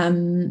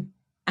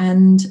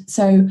 And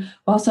so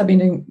whilst I've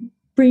been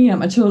bringing up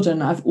my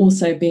children, I've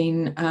also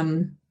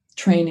been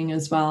training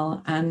as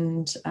well,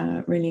 and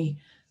really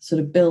sort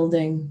of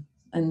building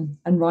and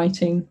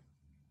writing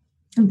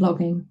and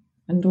blogging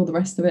and all the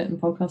rest of it, and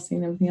podcasting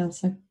and everything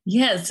else. So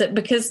yes,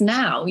 because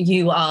now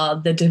you are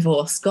the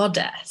divorce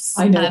goddess.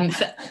 I know.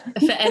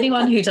 For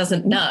anyone who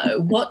doesn't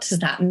know, what does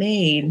that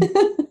mean?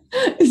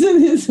 So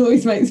this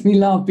always makes me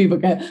laugh. People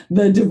go,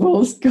 the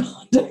divorce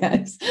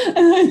goddess.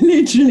 And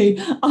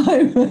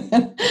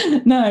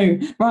no,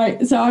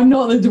 right. So I'm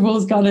not the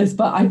divorce goddess,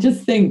 but I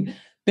just think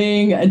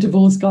being a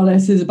divorce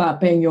goddess is about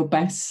being your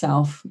best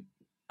self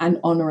and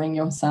honoring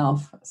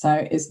yourself.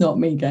 So it's not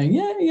me going,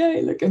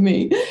 yay, look at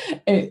me,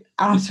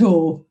 at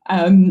all.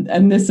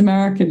 And this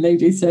American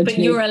lady said, but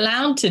you're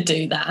allowed to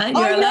do that.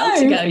 You're allowed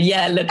to go,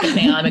 yeah, look at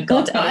me, I'm a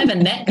goddess. I have a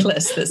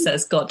necklace that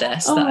says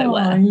goddess that I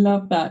wear. I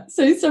love that.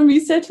 So somebody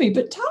said to me,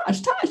 but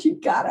Tosh, you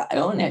gotta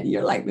own it.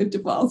 You're like the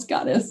divorce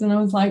goddess. And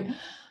I was like,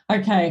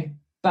 okay.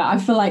 But I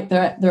feel like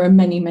there are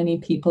many, many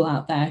people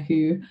out there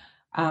who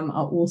are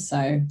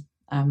also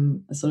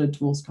a sort of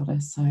divorce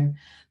goddess. So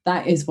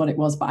that is what it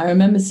was. But I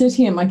remember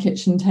sitting at my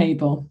kitchen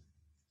table,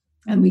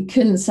 and we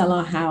couldn't sell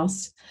our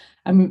house.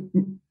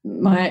 And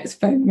my ex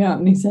phoned me up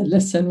and he said,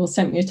 listen, we'll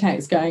send me a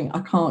text going, I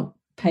can't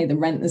pay the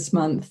rent this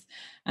month.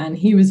 And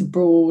he was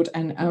abroad.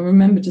 And I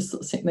remember just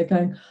sort of sitting there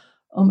going,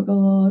 oh my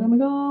God,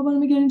 what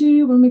am I going to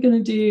do? What am I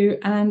going to do?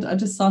 And I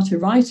just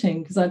started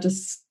writing, because I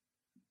just,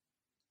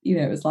 you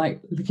know, it was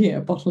like looking at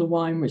a bottle of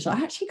wine, which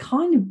I actually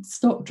kind of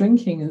stopped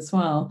drinking as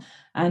well.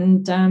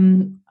 And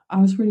I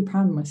was really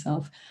proud of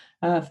myself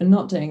for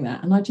not doing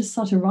that. And I just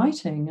started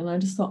writing, and I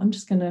just thought, I'm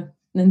just going to, and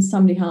then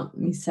somebody helped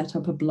me set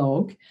up a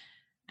blog,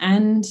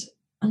 and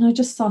I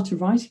just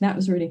started writing. That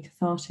was really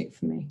cathartic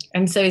for me.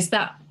 And so is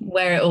that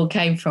where it all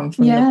came from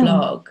the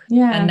blog?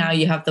 Yeah. And now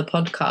you have the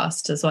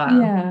podcast as well.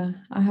 Yeah.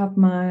 I have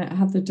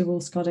the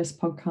Divorce Goddess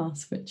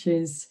podcast, which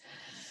is,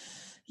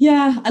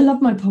 I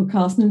love my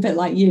podcast. And a bit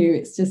like you,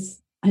 it's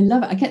just, I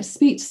love it. I get to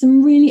speak to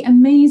some really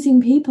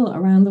amazing people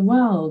around the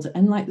world,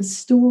 and like the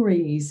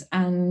stories,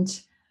 and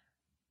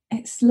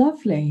it's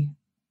lovely.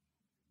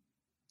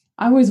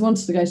 I always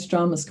wanted to go to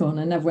drama school, and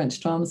I never went to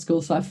drama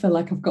school. So I feel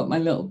like I've got my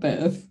little bit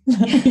of,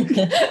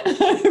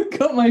 I've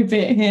got my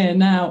bit here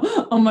now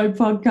on my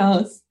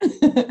podcast.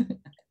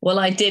 Well,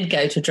 I did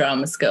go to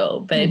drama school,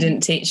 but it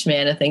didn't teach me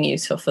anything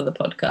useful for the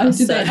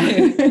podcast. So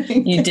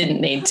you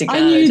didn't need to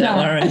go, don't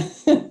worry.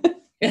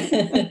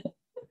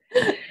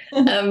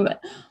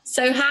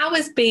 So how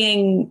is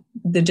being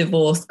the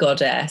divorce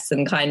goddess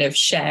and kind of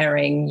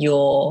sharing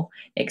your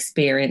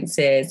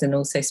experiences and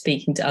also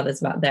speaking to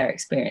others about their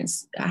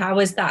experience, how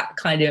has that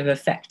kind of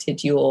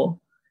affected your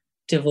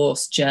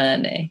divorce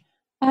journey?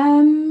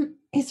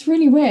 It's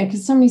really weird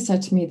because somebody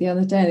said to me the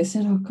other day, they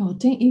said, oh God,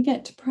 don't you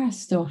get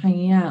depressed still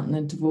hanging out in the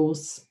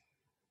divorce,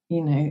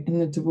 in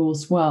the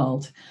divorce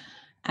world?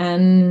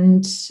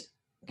 And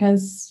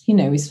because,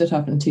 we split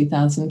up in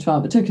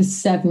 2012, it took us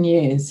 7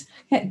 years.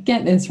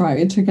 Get this right.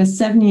 It took us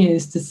 7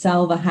 years to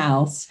sell the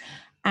house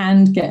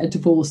and get a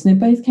divorce. And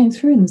they both came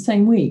through in the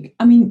same week.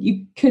 I mean,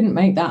 you couldn't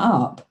make that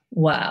up.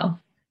 Wow.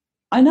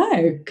 I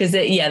know. Because,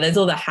 there's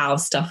all the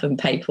house stuff and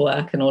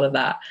paperwork and all of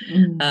that.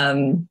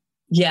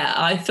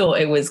 I thought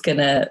it was going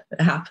to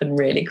happen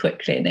really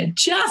quickly and it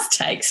just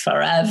takes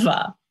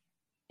forever.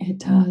 It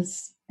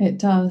does. It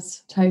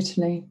does.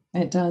 Totally.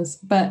 It does.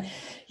 But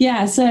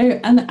so,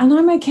 and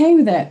I'm okay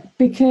with it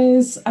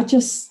because I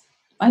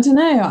don't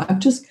know.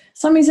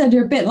 Somebody said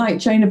you're a bit like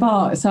Joan of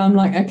Arc. So I'm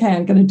like, okay,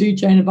 I'm going to do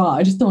Joan of Arc.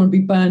 I just don't want to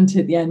be burnt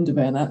at the end of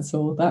it. That's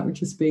all. That would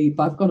just be,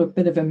 but I've got a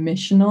bit of a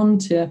mission on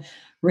to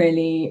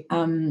really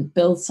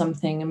build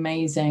something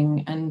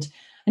amazing and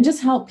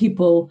just help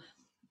people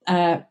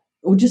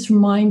or just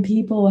remind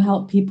people or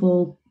help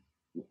people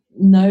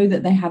know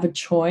that they have a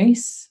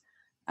choice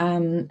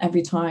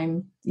every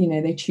time,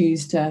 they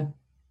choose to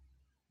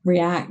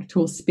react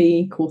or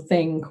speak or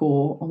think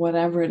or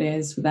whatever it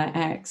is with their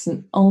ex.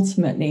 And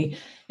ultimately,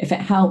 if it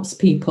helps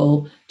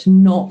people to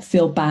not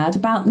feel bad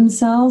about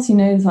themselves,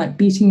 it's like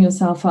beating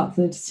yourself up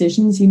for the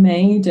decisions you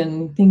made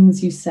and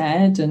things you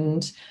said.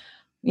 And,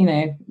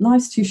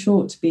 life's too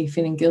short to be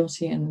feeling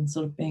guilty and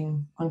sort of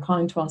being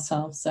unkind to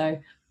ourselves. So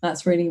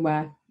that's really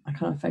where I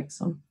kind of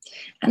focus on.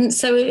 And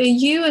so are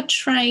you a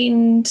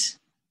trained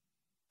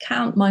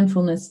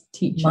mindfulness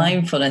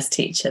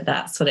teacher?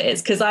 That's what it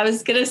is. Because I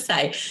was going to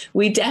say,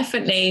 we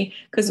definitely,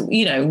 because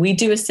we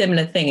do a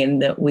similar thing in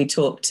that we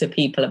talk to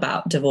people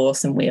about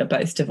divorce and we are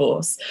both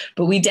divorced,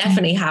 but we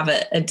definitely have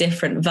a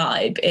different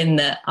vibe in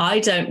that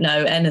I don't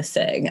know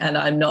anything and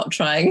I'm not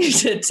trying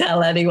to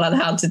tell anyone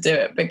how to do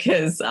it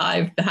because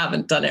I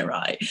haven't done it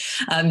right.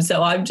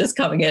 So I'm just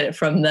coming at it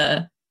from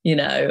the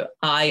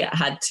I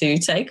had 2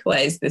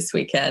 takeaways this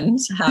weekend.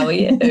 How are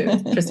you?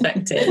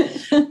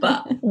 Perspective.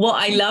 But what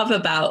I love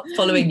about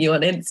following you on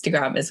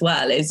Instagram as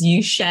well is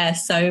you share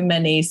so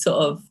many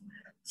sort of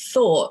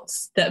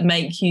thoughts that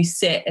make you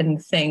sit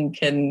and think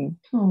and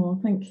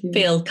thank you.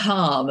 Feel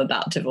calm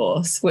about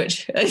divorce,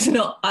 which is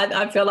not,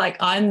 I feel like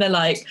I'm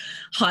the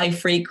high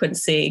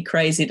frequency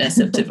craziness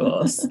of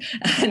divorce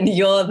and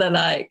you're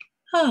the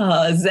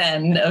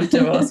zen of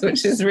divorce,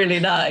 which is really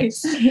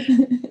nice.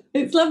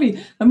 It's lovely.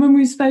 And when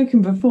we've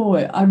spoken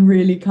before, I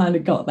really kind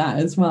of got that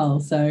as well.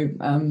 So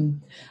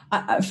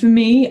for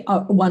me,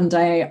 one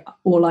day,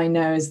 all I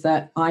know is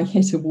that I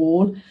hit a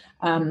wall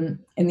in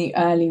the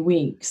early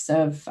weeks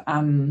of,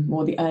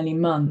 or the early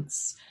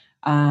months.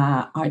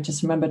 I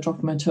just remember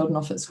dropping my children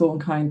off at school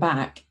and coming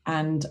back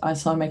and I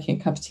started making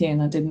a cup of tea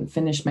and I didn't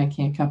finish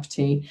making a cup of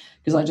tea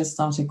because I just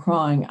started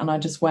crying and I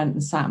just went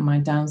and sat in my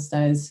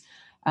downstairs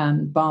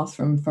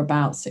bathroom for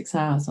about 6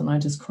 hours and I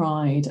just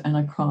cried and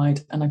I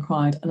cried and I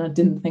cried and I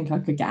didn't think I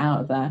could get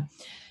out of there.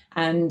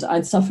 And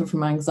I'd suffered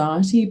from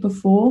anxiety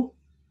before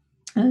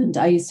and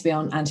I used to be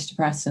on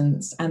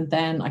antidepressants and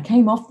then I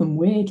came off them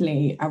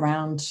weirdly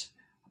around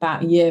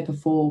about a year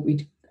before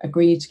we'd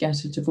agreed to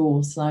get a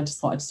divorce and I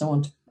just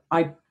thought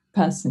I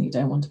personally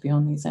don't want to be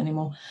on these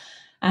anymore.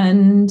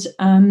 And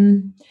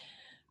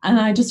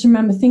I just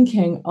remember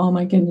thinking, oh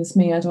my goodness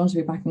me, I don't want to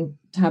be back on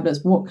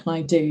tablets. What can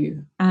I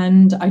do?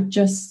 And I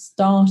just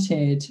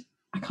started,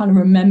 I kind of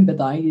remember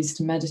that I used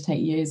to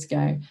meditate years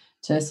ago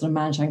to sort of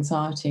manage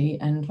anxiety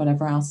and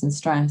whatever else and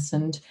stress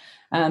and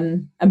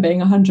being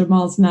 100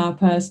 miles an hour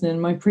person in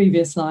my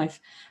previous life.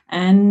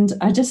 And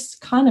I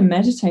just kind of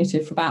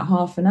meditated for about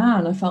half an hour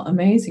and I felt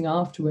amazing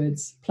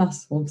afterwards.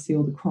 Plus, obviously,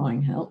 all the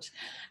crying helped.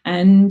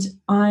 And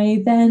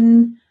I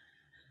then...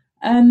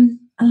 and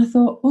I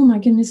thought, oh my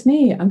goodness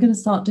me, I'm going to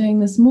start doing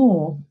this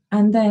more.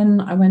 And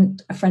then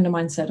a friend of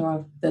mine said,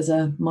 oh, there's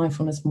a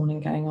mindfulness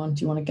morning going on.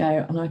 Do you want to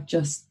go? And I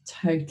just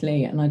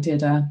and I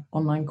did an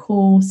online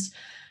course.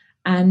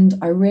 And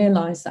I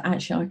realized that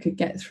actually I could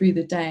get through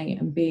the day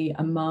and be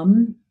a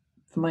mum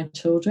for my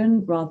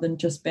children rather than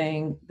just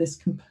being this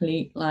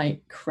complete,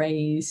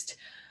 crazed,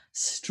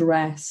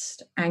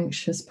 stressed,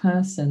 anxious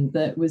person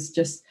that was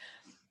just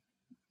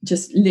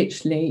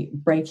literally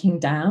breaking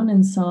down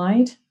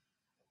inside.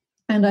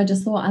 And I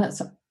just thought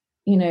that's,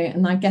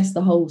 and I guess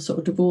the whole sort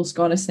of divorce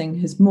goddess thing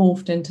has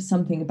morphed into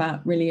something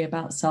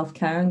about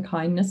self-care and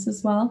kindness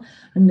as well,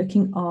 and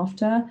looking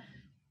after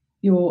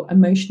your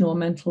emotional and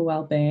mental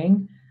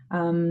well-being.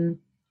 And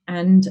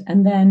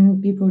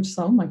then people were just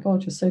like, oh my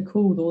God, you're so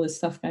cool with all this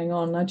stuff going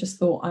on. And I just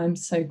thought I'm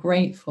so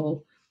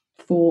grateful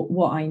for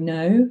what I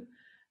know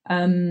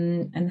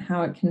and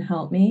how it can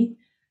help me.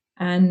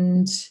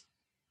 And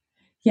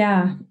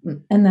and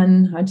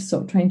then I just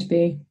sort of trained to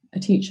be a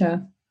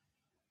teacher.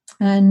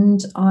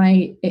 And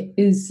it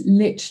is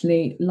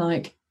literally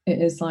like,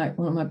 it is like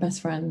one of my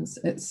best friends.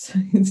 It's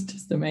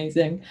just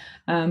amazing.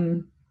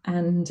 And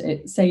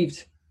it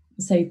saved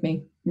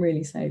me,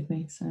 really saved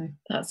me. So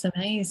that's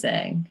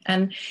amazing.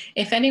 And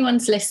if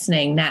anyone's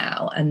listening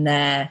now and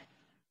they're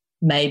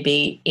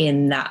maybe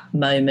in that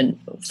moment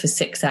for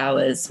 6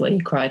 hours where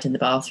you cried in the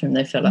bathroom,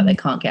 they feel like they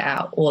can't get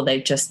out, or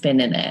they've just been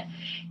in it,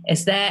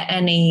 is there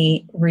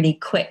any really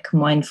quick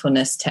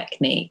mindfulness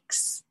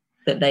techniques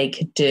that they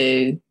could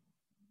do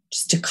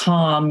just to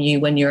calm you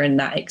when you're in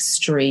that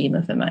extreme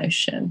of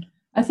emotion?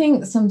 I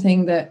think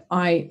something that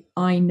I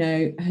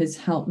know has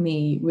helped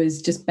me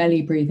was just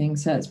belly breathing.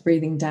 So it's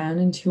breathing down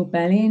into your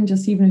belly, and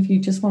just, even if you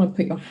just want to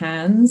put your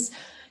hands,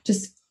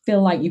 just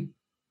feel like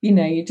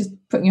you're just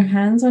putting your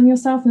hands on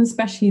yourself. And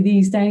especially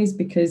these days,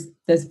 because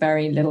there's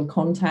very little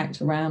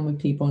contact around with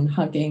people and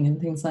hugging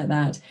and things like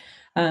that.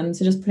 So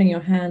just putting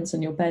your hands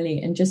on your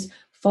belly and just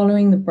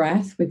following the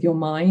breath with your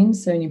mind.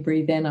 So when you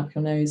breathe in, up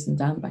your nose and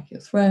down back your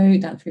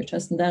throat, down through your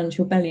chest and down into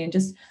your belly, and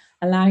just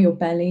allow your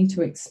belly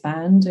to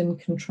expand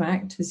and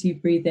contract as you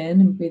breathe in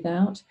and breathe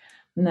out.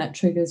 And that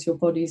triggers your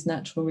body's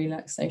natural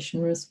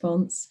relaxation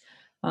response.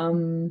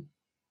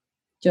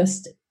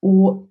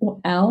 Or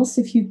else,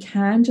 if you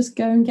can, just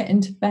go and get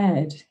into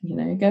bed,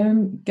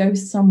 go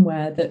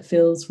somewhere that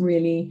feels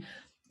really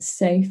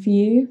safe for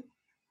you,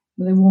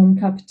 with a warm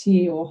cup of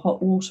tea or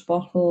hot water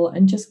bottle,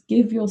 and just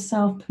give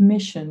yourself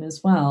permission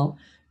as well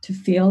to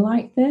feel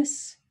like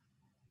this,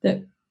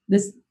 that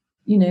this,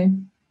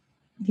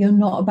 you're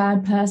not a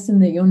bad person,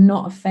 that you're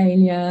not a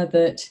failure,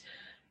 that,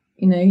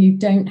 you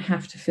don't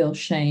have to feel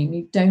shame,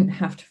 you don't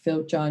have to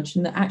feel judged,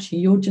 and that actually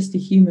you're just a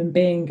human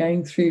being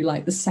going through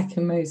like the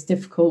second most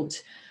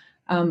difficult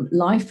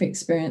life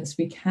experience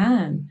we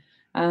can,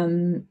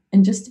 and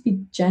just to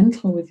be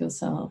gentle with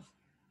yourself.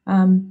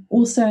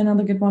 Also,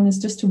 another good one is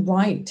just to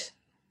write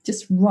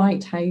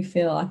how you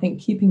feel. I think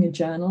keeping a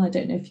journal, I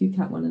don't know if you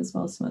kept one as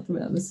well,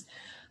 Samantha,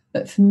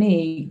 but for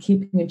me,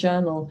 keeping a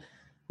journal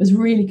was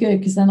really good,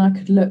 because then I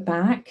could look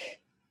back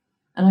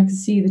and I could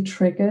see the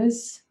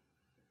triggers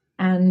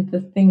and the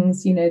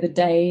things, the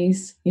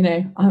days.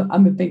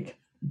 I'm a big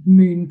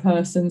moon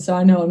person, so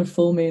I know on a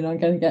full moon I'm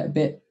going to get a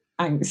bit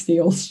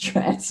angsty or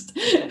stressed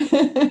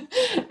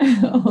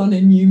on a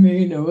new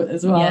moon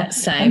as well. Yeah,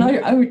 same.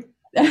 And I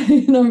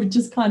would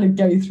just kind of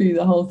go through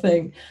the whole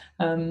thing.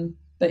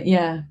 But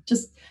yeah,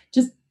 just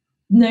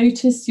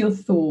notice your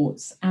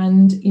thoughts,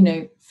 and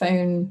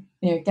phone,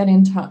 get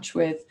in touch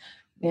with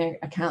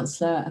a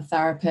counselor, a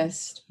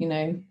therapist,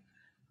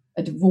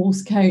 a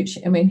divorce coach.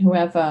 I mean,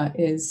 whoever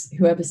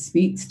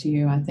speaks to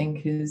you, I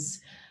think is,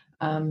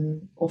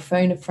 or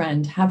phone a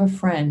friend. Have a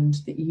friend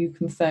that you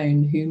can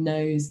phone who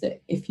knows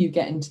that if you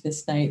get into this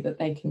state, that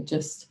they can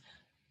just,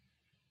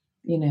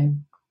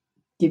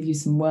 give you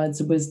some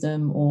words of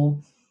wisdom, or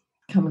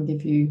come and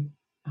give you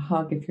a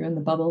hug if you're in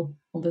the bubble,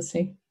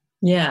 obviously.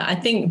 Yeah, I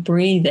think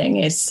breathing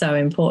is so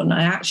important.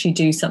 I actually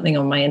do something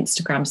on my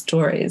Instagram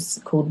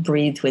stories called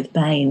Breathe with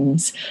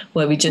Baines,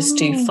 where we just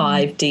do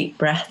 5 deep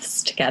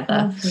breaths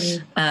together.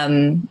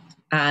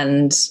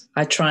 And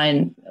I try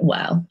and,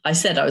 I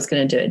said I was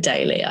going to do it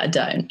daily. I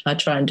don't. I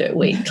try and do it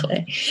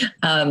weekly.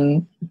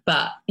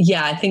 But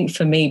yeah, I think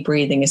for me,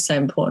 breathing is so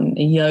important.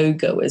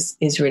 Yoga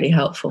is really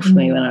helpful for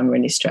me when I'm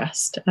really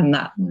stressed. And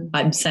that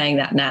I'm saying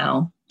that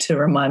now to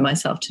remind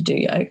myself to do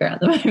yoga at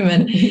the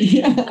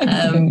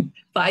moment.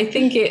 But I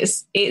think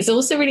it's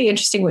also really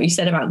interesting what you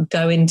said about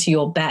go into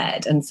your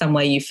bed and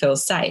somewhere you feel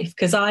safe.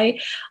 Because I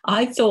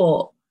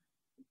thought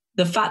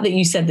the fact that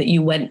you said that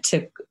you went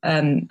to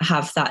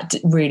have that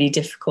really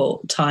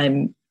difficult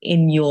time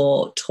in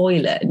your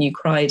toilet and you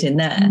cried in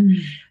there.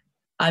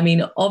 I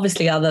mean,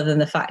 obviously, other than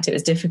the fact it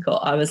was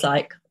difficult, I was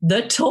like,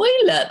 the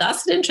toilet,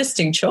 that's an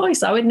interesting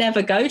choice. I would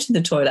never go to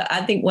the toilet.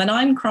 I think when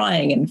I'm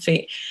crying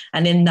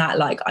and in that,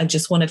 like, I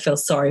just want to feel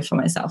sorry for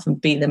myself and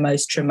be the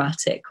most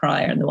dramatic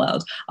crier in the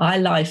world, I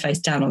lie face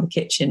down on the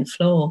kitchen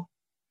floor.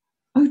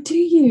 Oh, do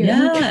you?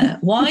 Yeah.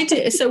 Why?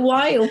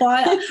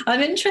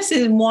 I'm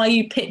interested in why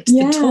you picked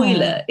the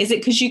toilet. Is it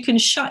because you can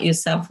shut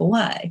yourself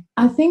away?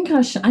 I think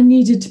I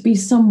needed to be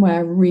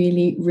somewhere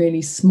really,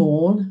 really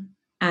small.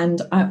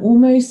 And I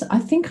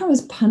think I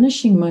was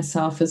punishing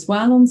myself as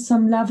well on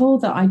some level,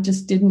 that I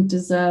just didn't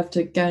deserve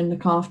to go and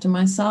look after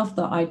myself,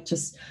 that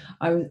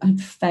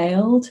I'd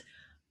failed.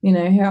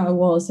 Here I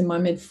was in my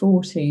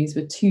mid-40s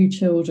with 2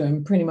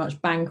 children, pretty much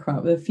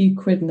bankrupt, with a few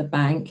quid in the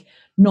bank,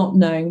 not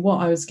knowing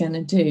what I was going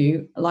to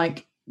do,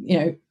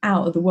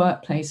 out of the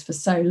workplace for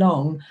so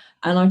long.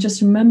 And I just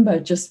remember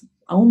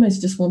I almost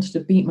just wanted to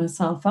beat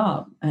myself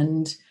up.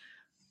 And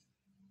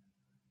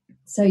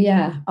so,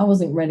 yeah, I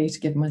wasn't ready to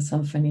give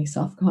myself any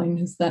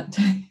self-kindness that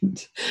day.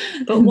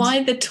 But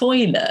why the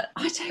toilet?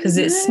 I don't know. Because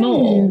it's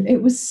small.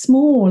 It was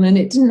small and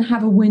it didn't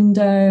have a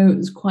window. It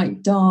was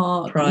quite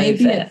dark.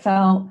 Private. Maybe it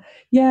felt,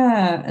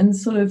 and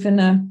sort of I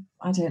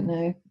don't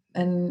know.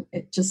 And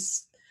it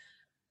just,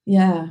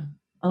 and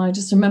I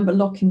just remember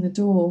locking the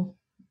door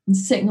and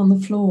sitting on the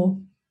floor.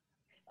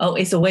 Oh,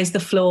 it's always the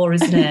floor,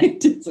 isn't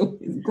it? It's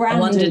always grounded. I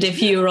wondered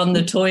if you were on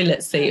the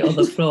toilet seat or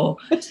the floor.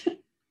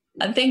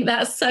 I think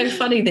that's so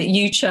funny that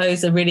you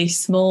chose a really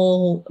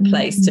small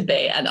place to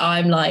be, and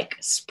I'm like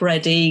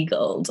spread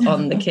eagled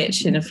on the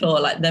kitchen floor,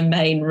 like the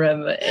main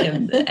room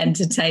in the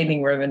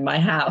entertaining room in my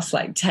house,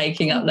 like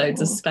taking up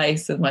loads of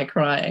space with my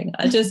crying.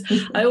 I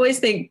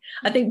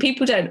think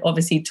people don't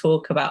obviously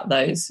talk about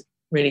those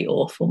really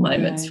awful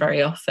moments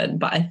very often,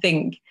 but I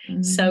think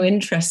so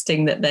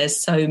interesting that there's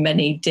so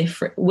many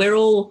different, we're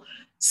all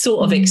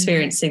sort of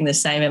experiencing the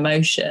same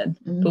emotion,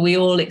 but we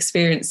all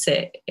experience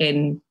it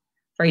in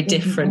very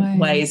different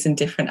ways and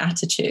different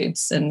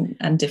attitudes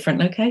and different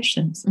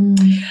locations.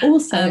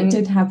 Also, it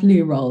did have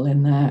loo roll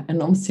in there,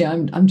 and obviously I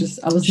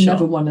was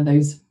never one of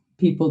those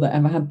people that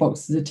ever had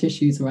boxes of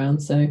tissues around,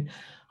 so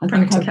I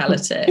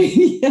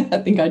practicality. I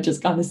think I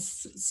just kind of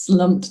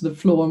slumped to the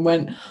floor and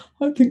went,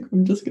 I think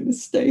I'm just going to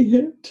stay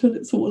here till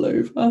it's all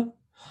over.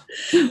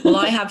 Well,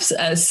 I have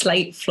a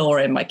slate floor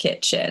in my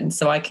kitchen,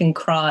 so I can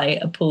cry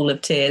a pool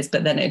of tears,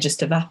 but then it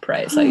just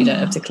evaporates, so you don't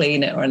have to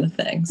clean it or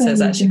anything. So it's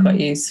actually quite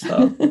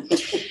useful.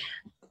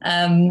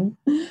 So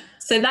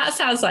that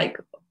sounds like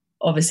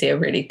obviously a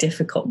really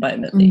difficult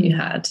moment that you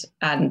had,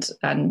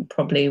 and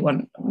probably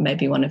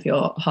maybe one of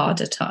your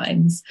harder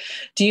times.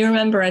 Do you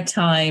remember a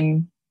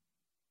time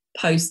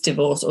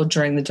post-divorce or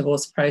during the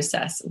divorce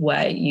process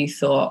where you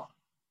thought,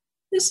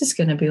 this is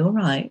going to be all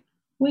right?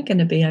 We're going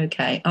to be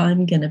okay.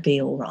 I'm going to be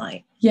all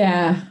right.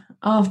 Yeah.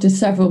 After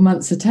several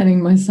months of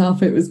telling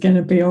myself it was going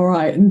to be all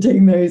right and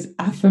doing those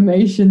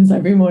affirmations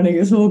every morning,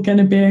 it's all going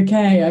to be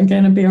okay. I'm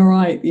going to be all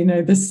right. You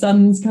know, the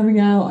sun's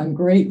coming out. I'm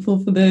grateful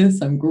for this.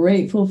 I'm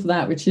grateful for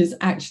that, which is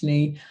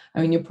actually,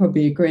 I mean, you'll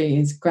probably agree,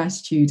 is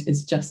gratitude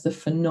is just a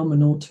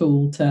phenomenal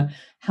tool to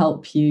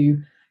help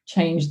you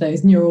change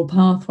those neural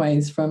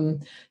pathways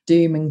from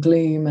doom and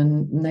gloom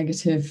and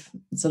negative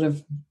sort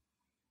of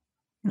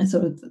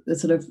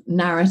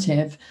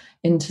narrative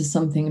into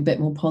something a bit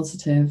more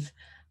positive.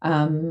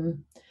 I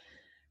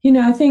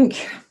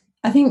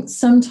think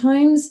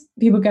sometimes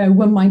people go,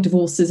 when my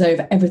divorce is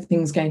over,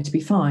 everything's going to be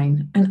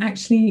fine. And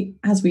actually,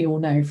 as we all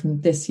know from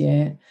this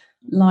year,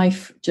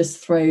 life just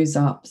throws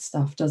up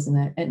stuff, doesn't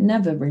it? It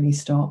never really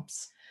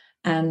stops.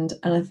 And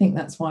I think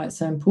that's why it's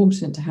so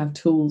important to have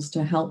tools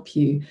to help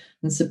you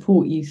and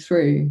support you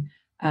through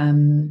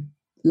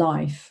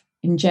life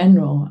in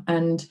general.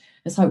 And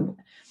it's like,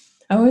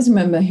 I always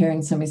remember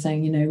hearing somebody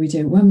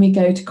saying, when we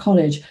go to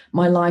college,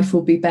 my life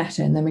will be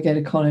better. And then we go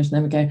to college and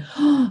then we go,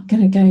 I'm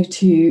going to go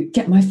to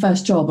get my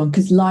first job, and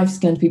because life's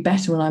going to be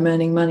better when I'm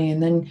earning money.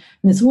 And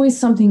it's always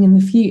something in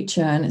the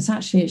future. And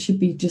it should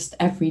be just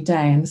every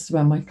day. And this is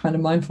where my kind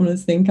of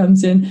mindfulness thing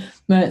comes in,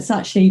 where it's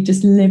actually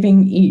just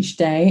living each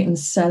day and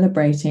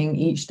celebrating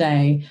each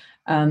day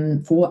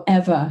for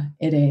whatever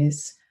it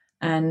is.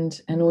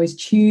 And always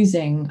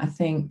choosing, I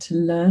think, to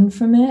learn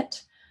from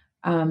it.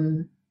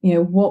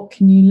 What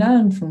can you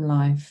learn from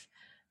life,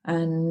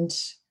 and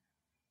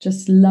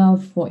just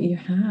love what you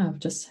have.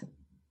 Just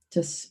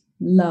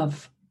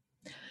love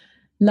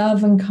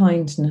and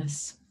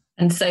kindness.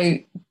 And so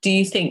do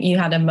you think you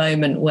had a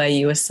moment where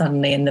you were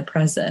suddenly in the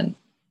present,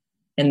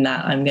 in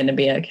that I'm going to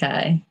be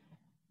okay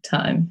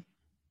time?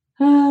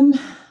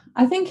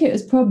 I think it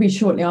was probably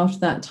shortly after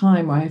that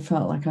time where I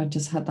felt like I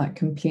just had that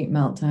complete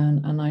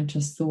meltdown, and I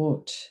just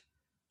thought,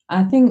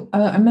 I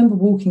remember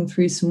walking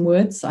through some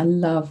woods. I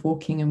love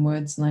walking in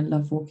woods and I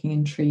love walking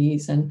in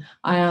trees. And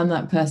I am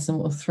that person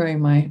who will throw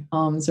my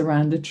arms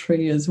around a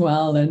tree as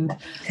well and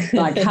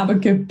like have a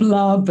good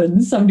blub,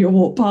 and somebody will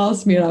walk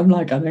past me and I'm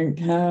like, I don't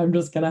care. I'm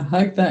just going to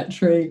hug that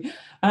tree.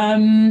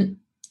 And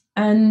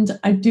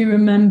I do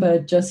remember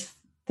just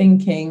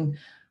thinking,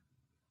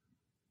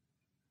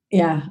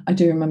 yeah, I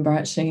do remember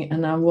actually.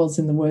 And I was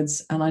in the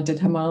woods and I did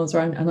have my arms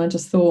around, and I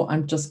just thought,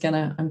 I'm just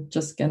gonna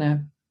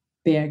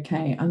be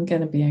okay. I'm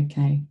going to be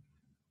okay.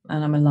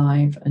 And I'm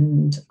alive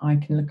and I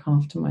can look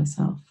after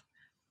myself.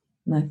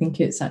 And I think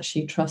it's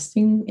actually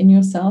trusting in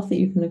yourself that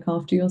you can look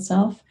after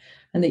yourself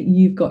and that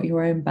you've got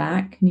your own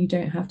back and you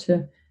don't have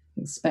to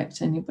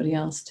expect anybody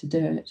else to do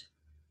it.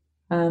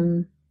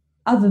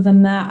 Other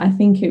than that, I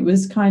think it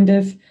was kind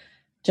of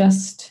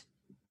just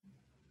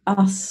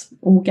us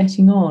all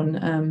getting on,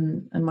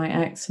 and my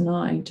ex and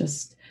I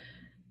just,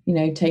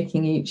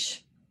 taking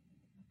each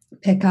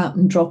pick up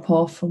and drop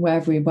off from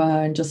wherever we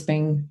were and just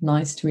being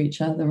nice to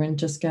each other and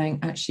just going,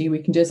 actually, we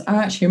can do this. I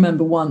actually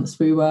remember once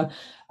we were,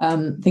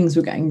 things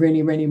were getting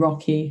really, really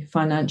rocky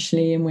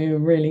financially, and we were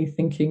really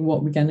thinking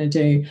what we're going to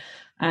do.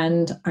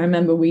 And I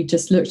remember we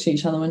just looked at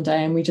each other one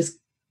day and we just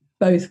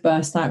both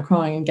burst out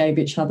crying and gave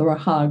each other a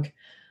hug,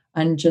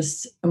 and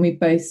we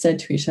both said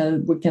to each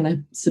other, we're going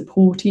to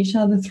support each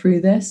other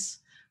through this.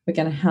 We're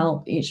going to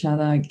help each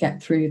other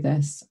get through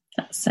this.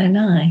 That's so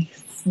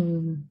nice.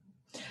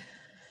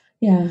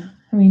 Yeah,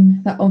 I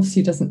mean, that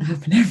obviously doesn't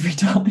happen every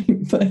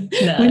time, but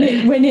no.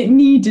 when it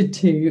needed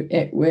to,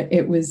 it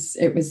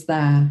was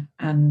there.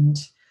 And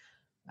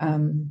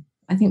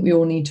I think we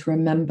all need to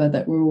remember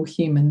that we're all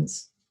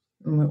humans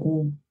and we're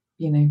all,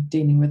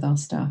 dealing with our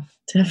stuff.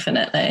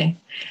 Definitely.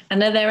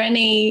 And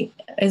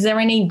is there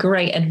any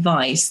great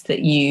advice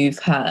that you've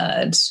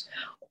heard,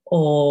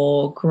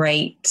 or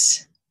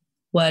great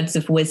words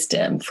of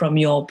wisdom from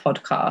your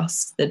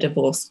podcast, The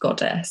Divorce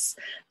Goddess,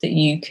 that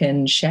you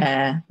can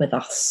share with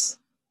us?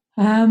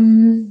 I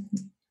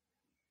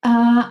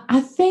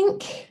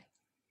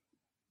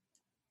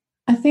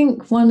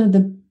think one of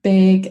the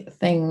big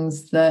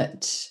things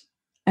that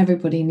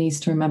everybody needs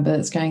to remember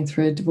that's going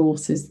through a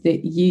divorce is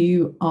that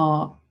you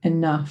are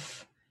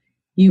enough.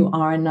 You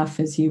are enough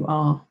as you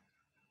are.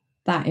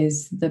 That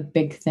is the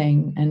big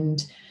thing.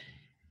 And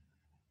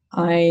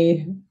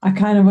I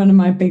kind of, one of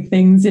my big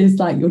things is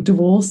like, your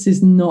divorce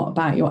is not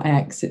about your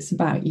ex, it's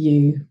about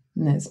you.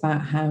 And it's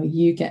about how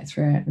you get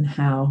through it and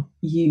how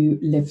you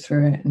live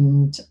through it,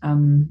 and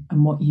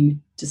what you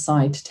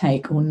decide to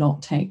take or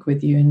not take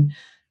with you, and,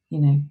 you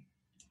know,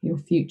 your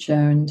future,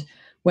 and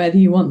whether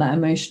you want that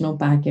emotional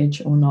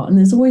baggage or not. And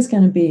there's always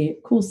going to be,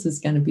 of course, there's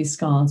going to be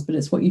scars, but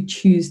it's what you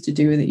choose to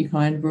do with it. You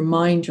kind of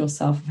remind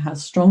yourself of how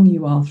strong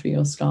you are through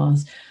your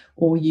scars,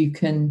 or you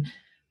can,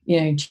 you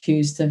know,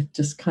 choose to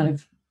just kind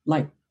of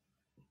like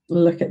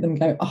look at them and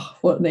go, oh,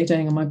 what are they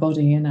doing on my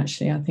body? And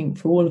actually, I think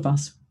for all of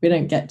us, we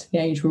don't get to the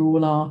age where we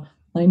all are.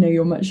 I know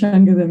you're much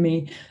younger than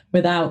me,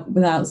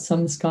 without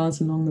some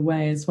scars along the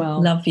way as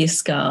well. Love your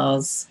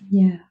scars.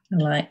 Yeah. I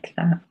like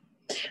that.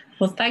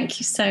 Well, thank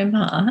you so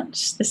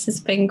much. This has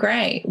been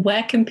great.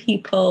 Where can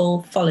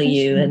people follow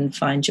you and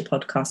find your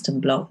podcast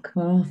and blog?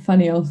 Well,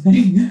 funny old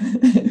thing.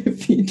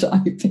 If you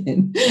type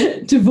in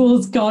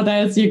Divorce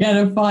Goddess, you're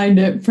going to find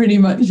it pretty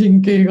much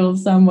in Google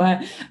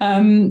somewhere.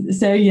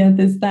 So yeah,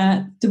 there's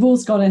that.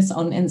 Divorce Goddess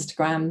on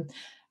Instagram.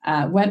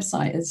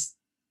 Website is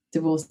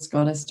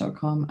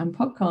divorcegoddess.com, and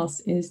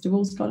podcast is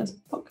Divorce Goddess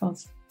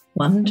Podcast.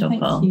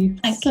 Wonderful. Thank you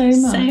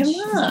so much.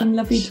 It's been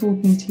lovely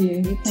talking to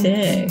you. You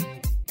too.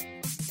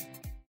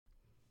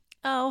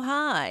 Oh,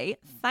 hi.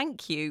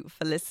 Thank you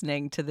for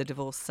listening to The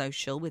Divorce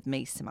Social with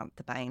me,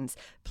 Samantha Baines.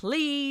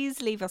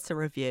 Please leave us a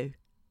review.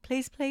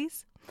 Please,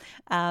 please.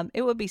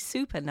 It would be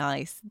super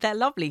nice. They're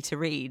lovely to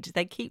read.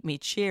 They keep me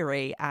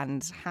cheery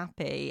and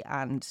happy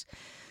and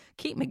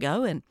keep me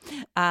going.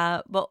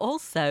 But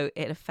also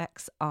it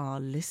affects our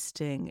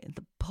listing in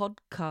the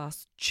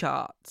podcast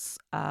charts,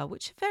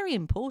 which are very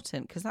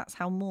important because that's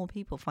how more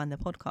people find the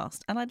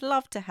podcast. And I'd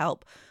love to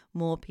help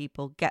more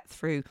people get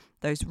through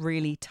those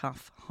really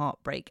tough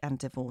heartbreak and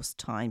divorce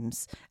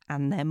times.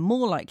 And they're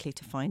more likely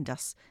to find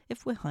us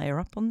if we're higher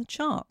up on the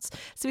charts.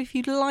 So if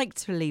you'd like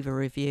to leave a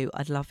review,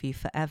 I'd love you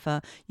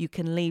forever. You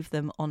can leave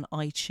them on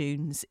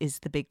iTunes is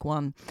the big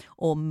one,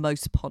 or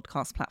most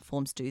podcast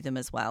platforms do them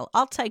as well.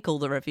 I'll take all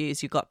the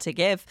reviews you've got to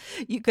give.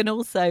 You can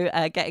also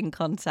get in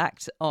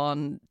contact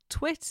on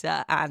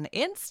Twitter and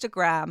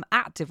Instagram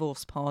at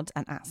DivorcePod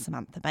and at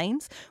Samantha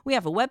Baines. We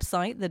have a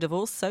website,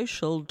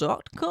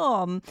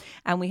 thedivorcesocial.com,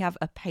 and we have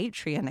a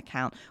Patreon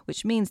account,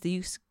 which means that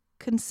you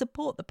can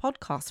support the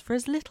podcast for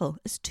as little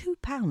as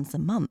 £2 a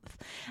month,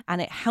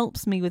 and it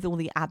helps me with all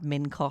the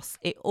admin costs.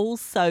 It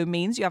also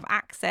means you have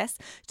access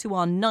to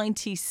our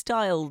 90s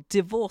style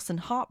divorce and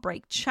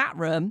heartbreak chat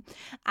room,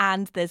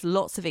 and there's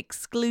lots of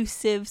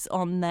exclusives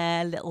on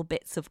there, little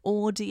bits of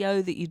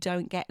audio that you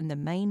don't get in the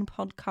main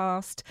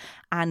podcast,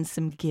 and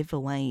some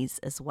giveaways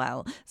as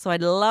well. So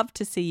I'd love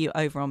to see you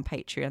over on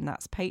Patreon.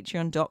 That's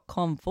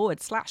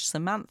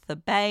patreon.com/Samantha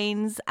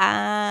Baines,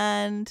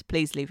 and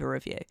please leave a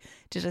review.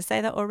 Did I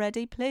say that already?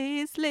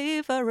 Please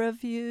leave a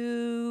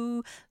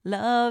review.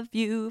 Love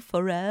you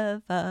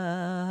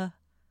forever.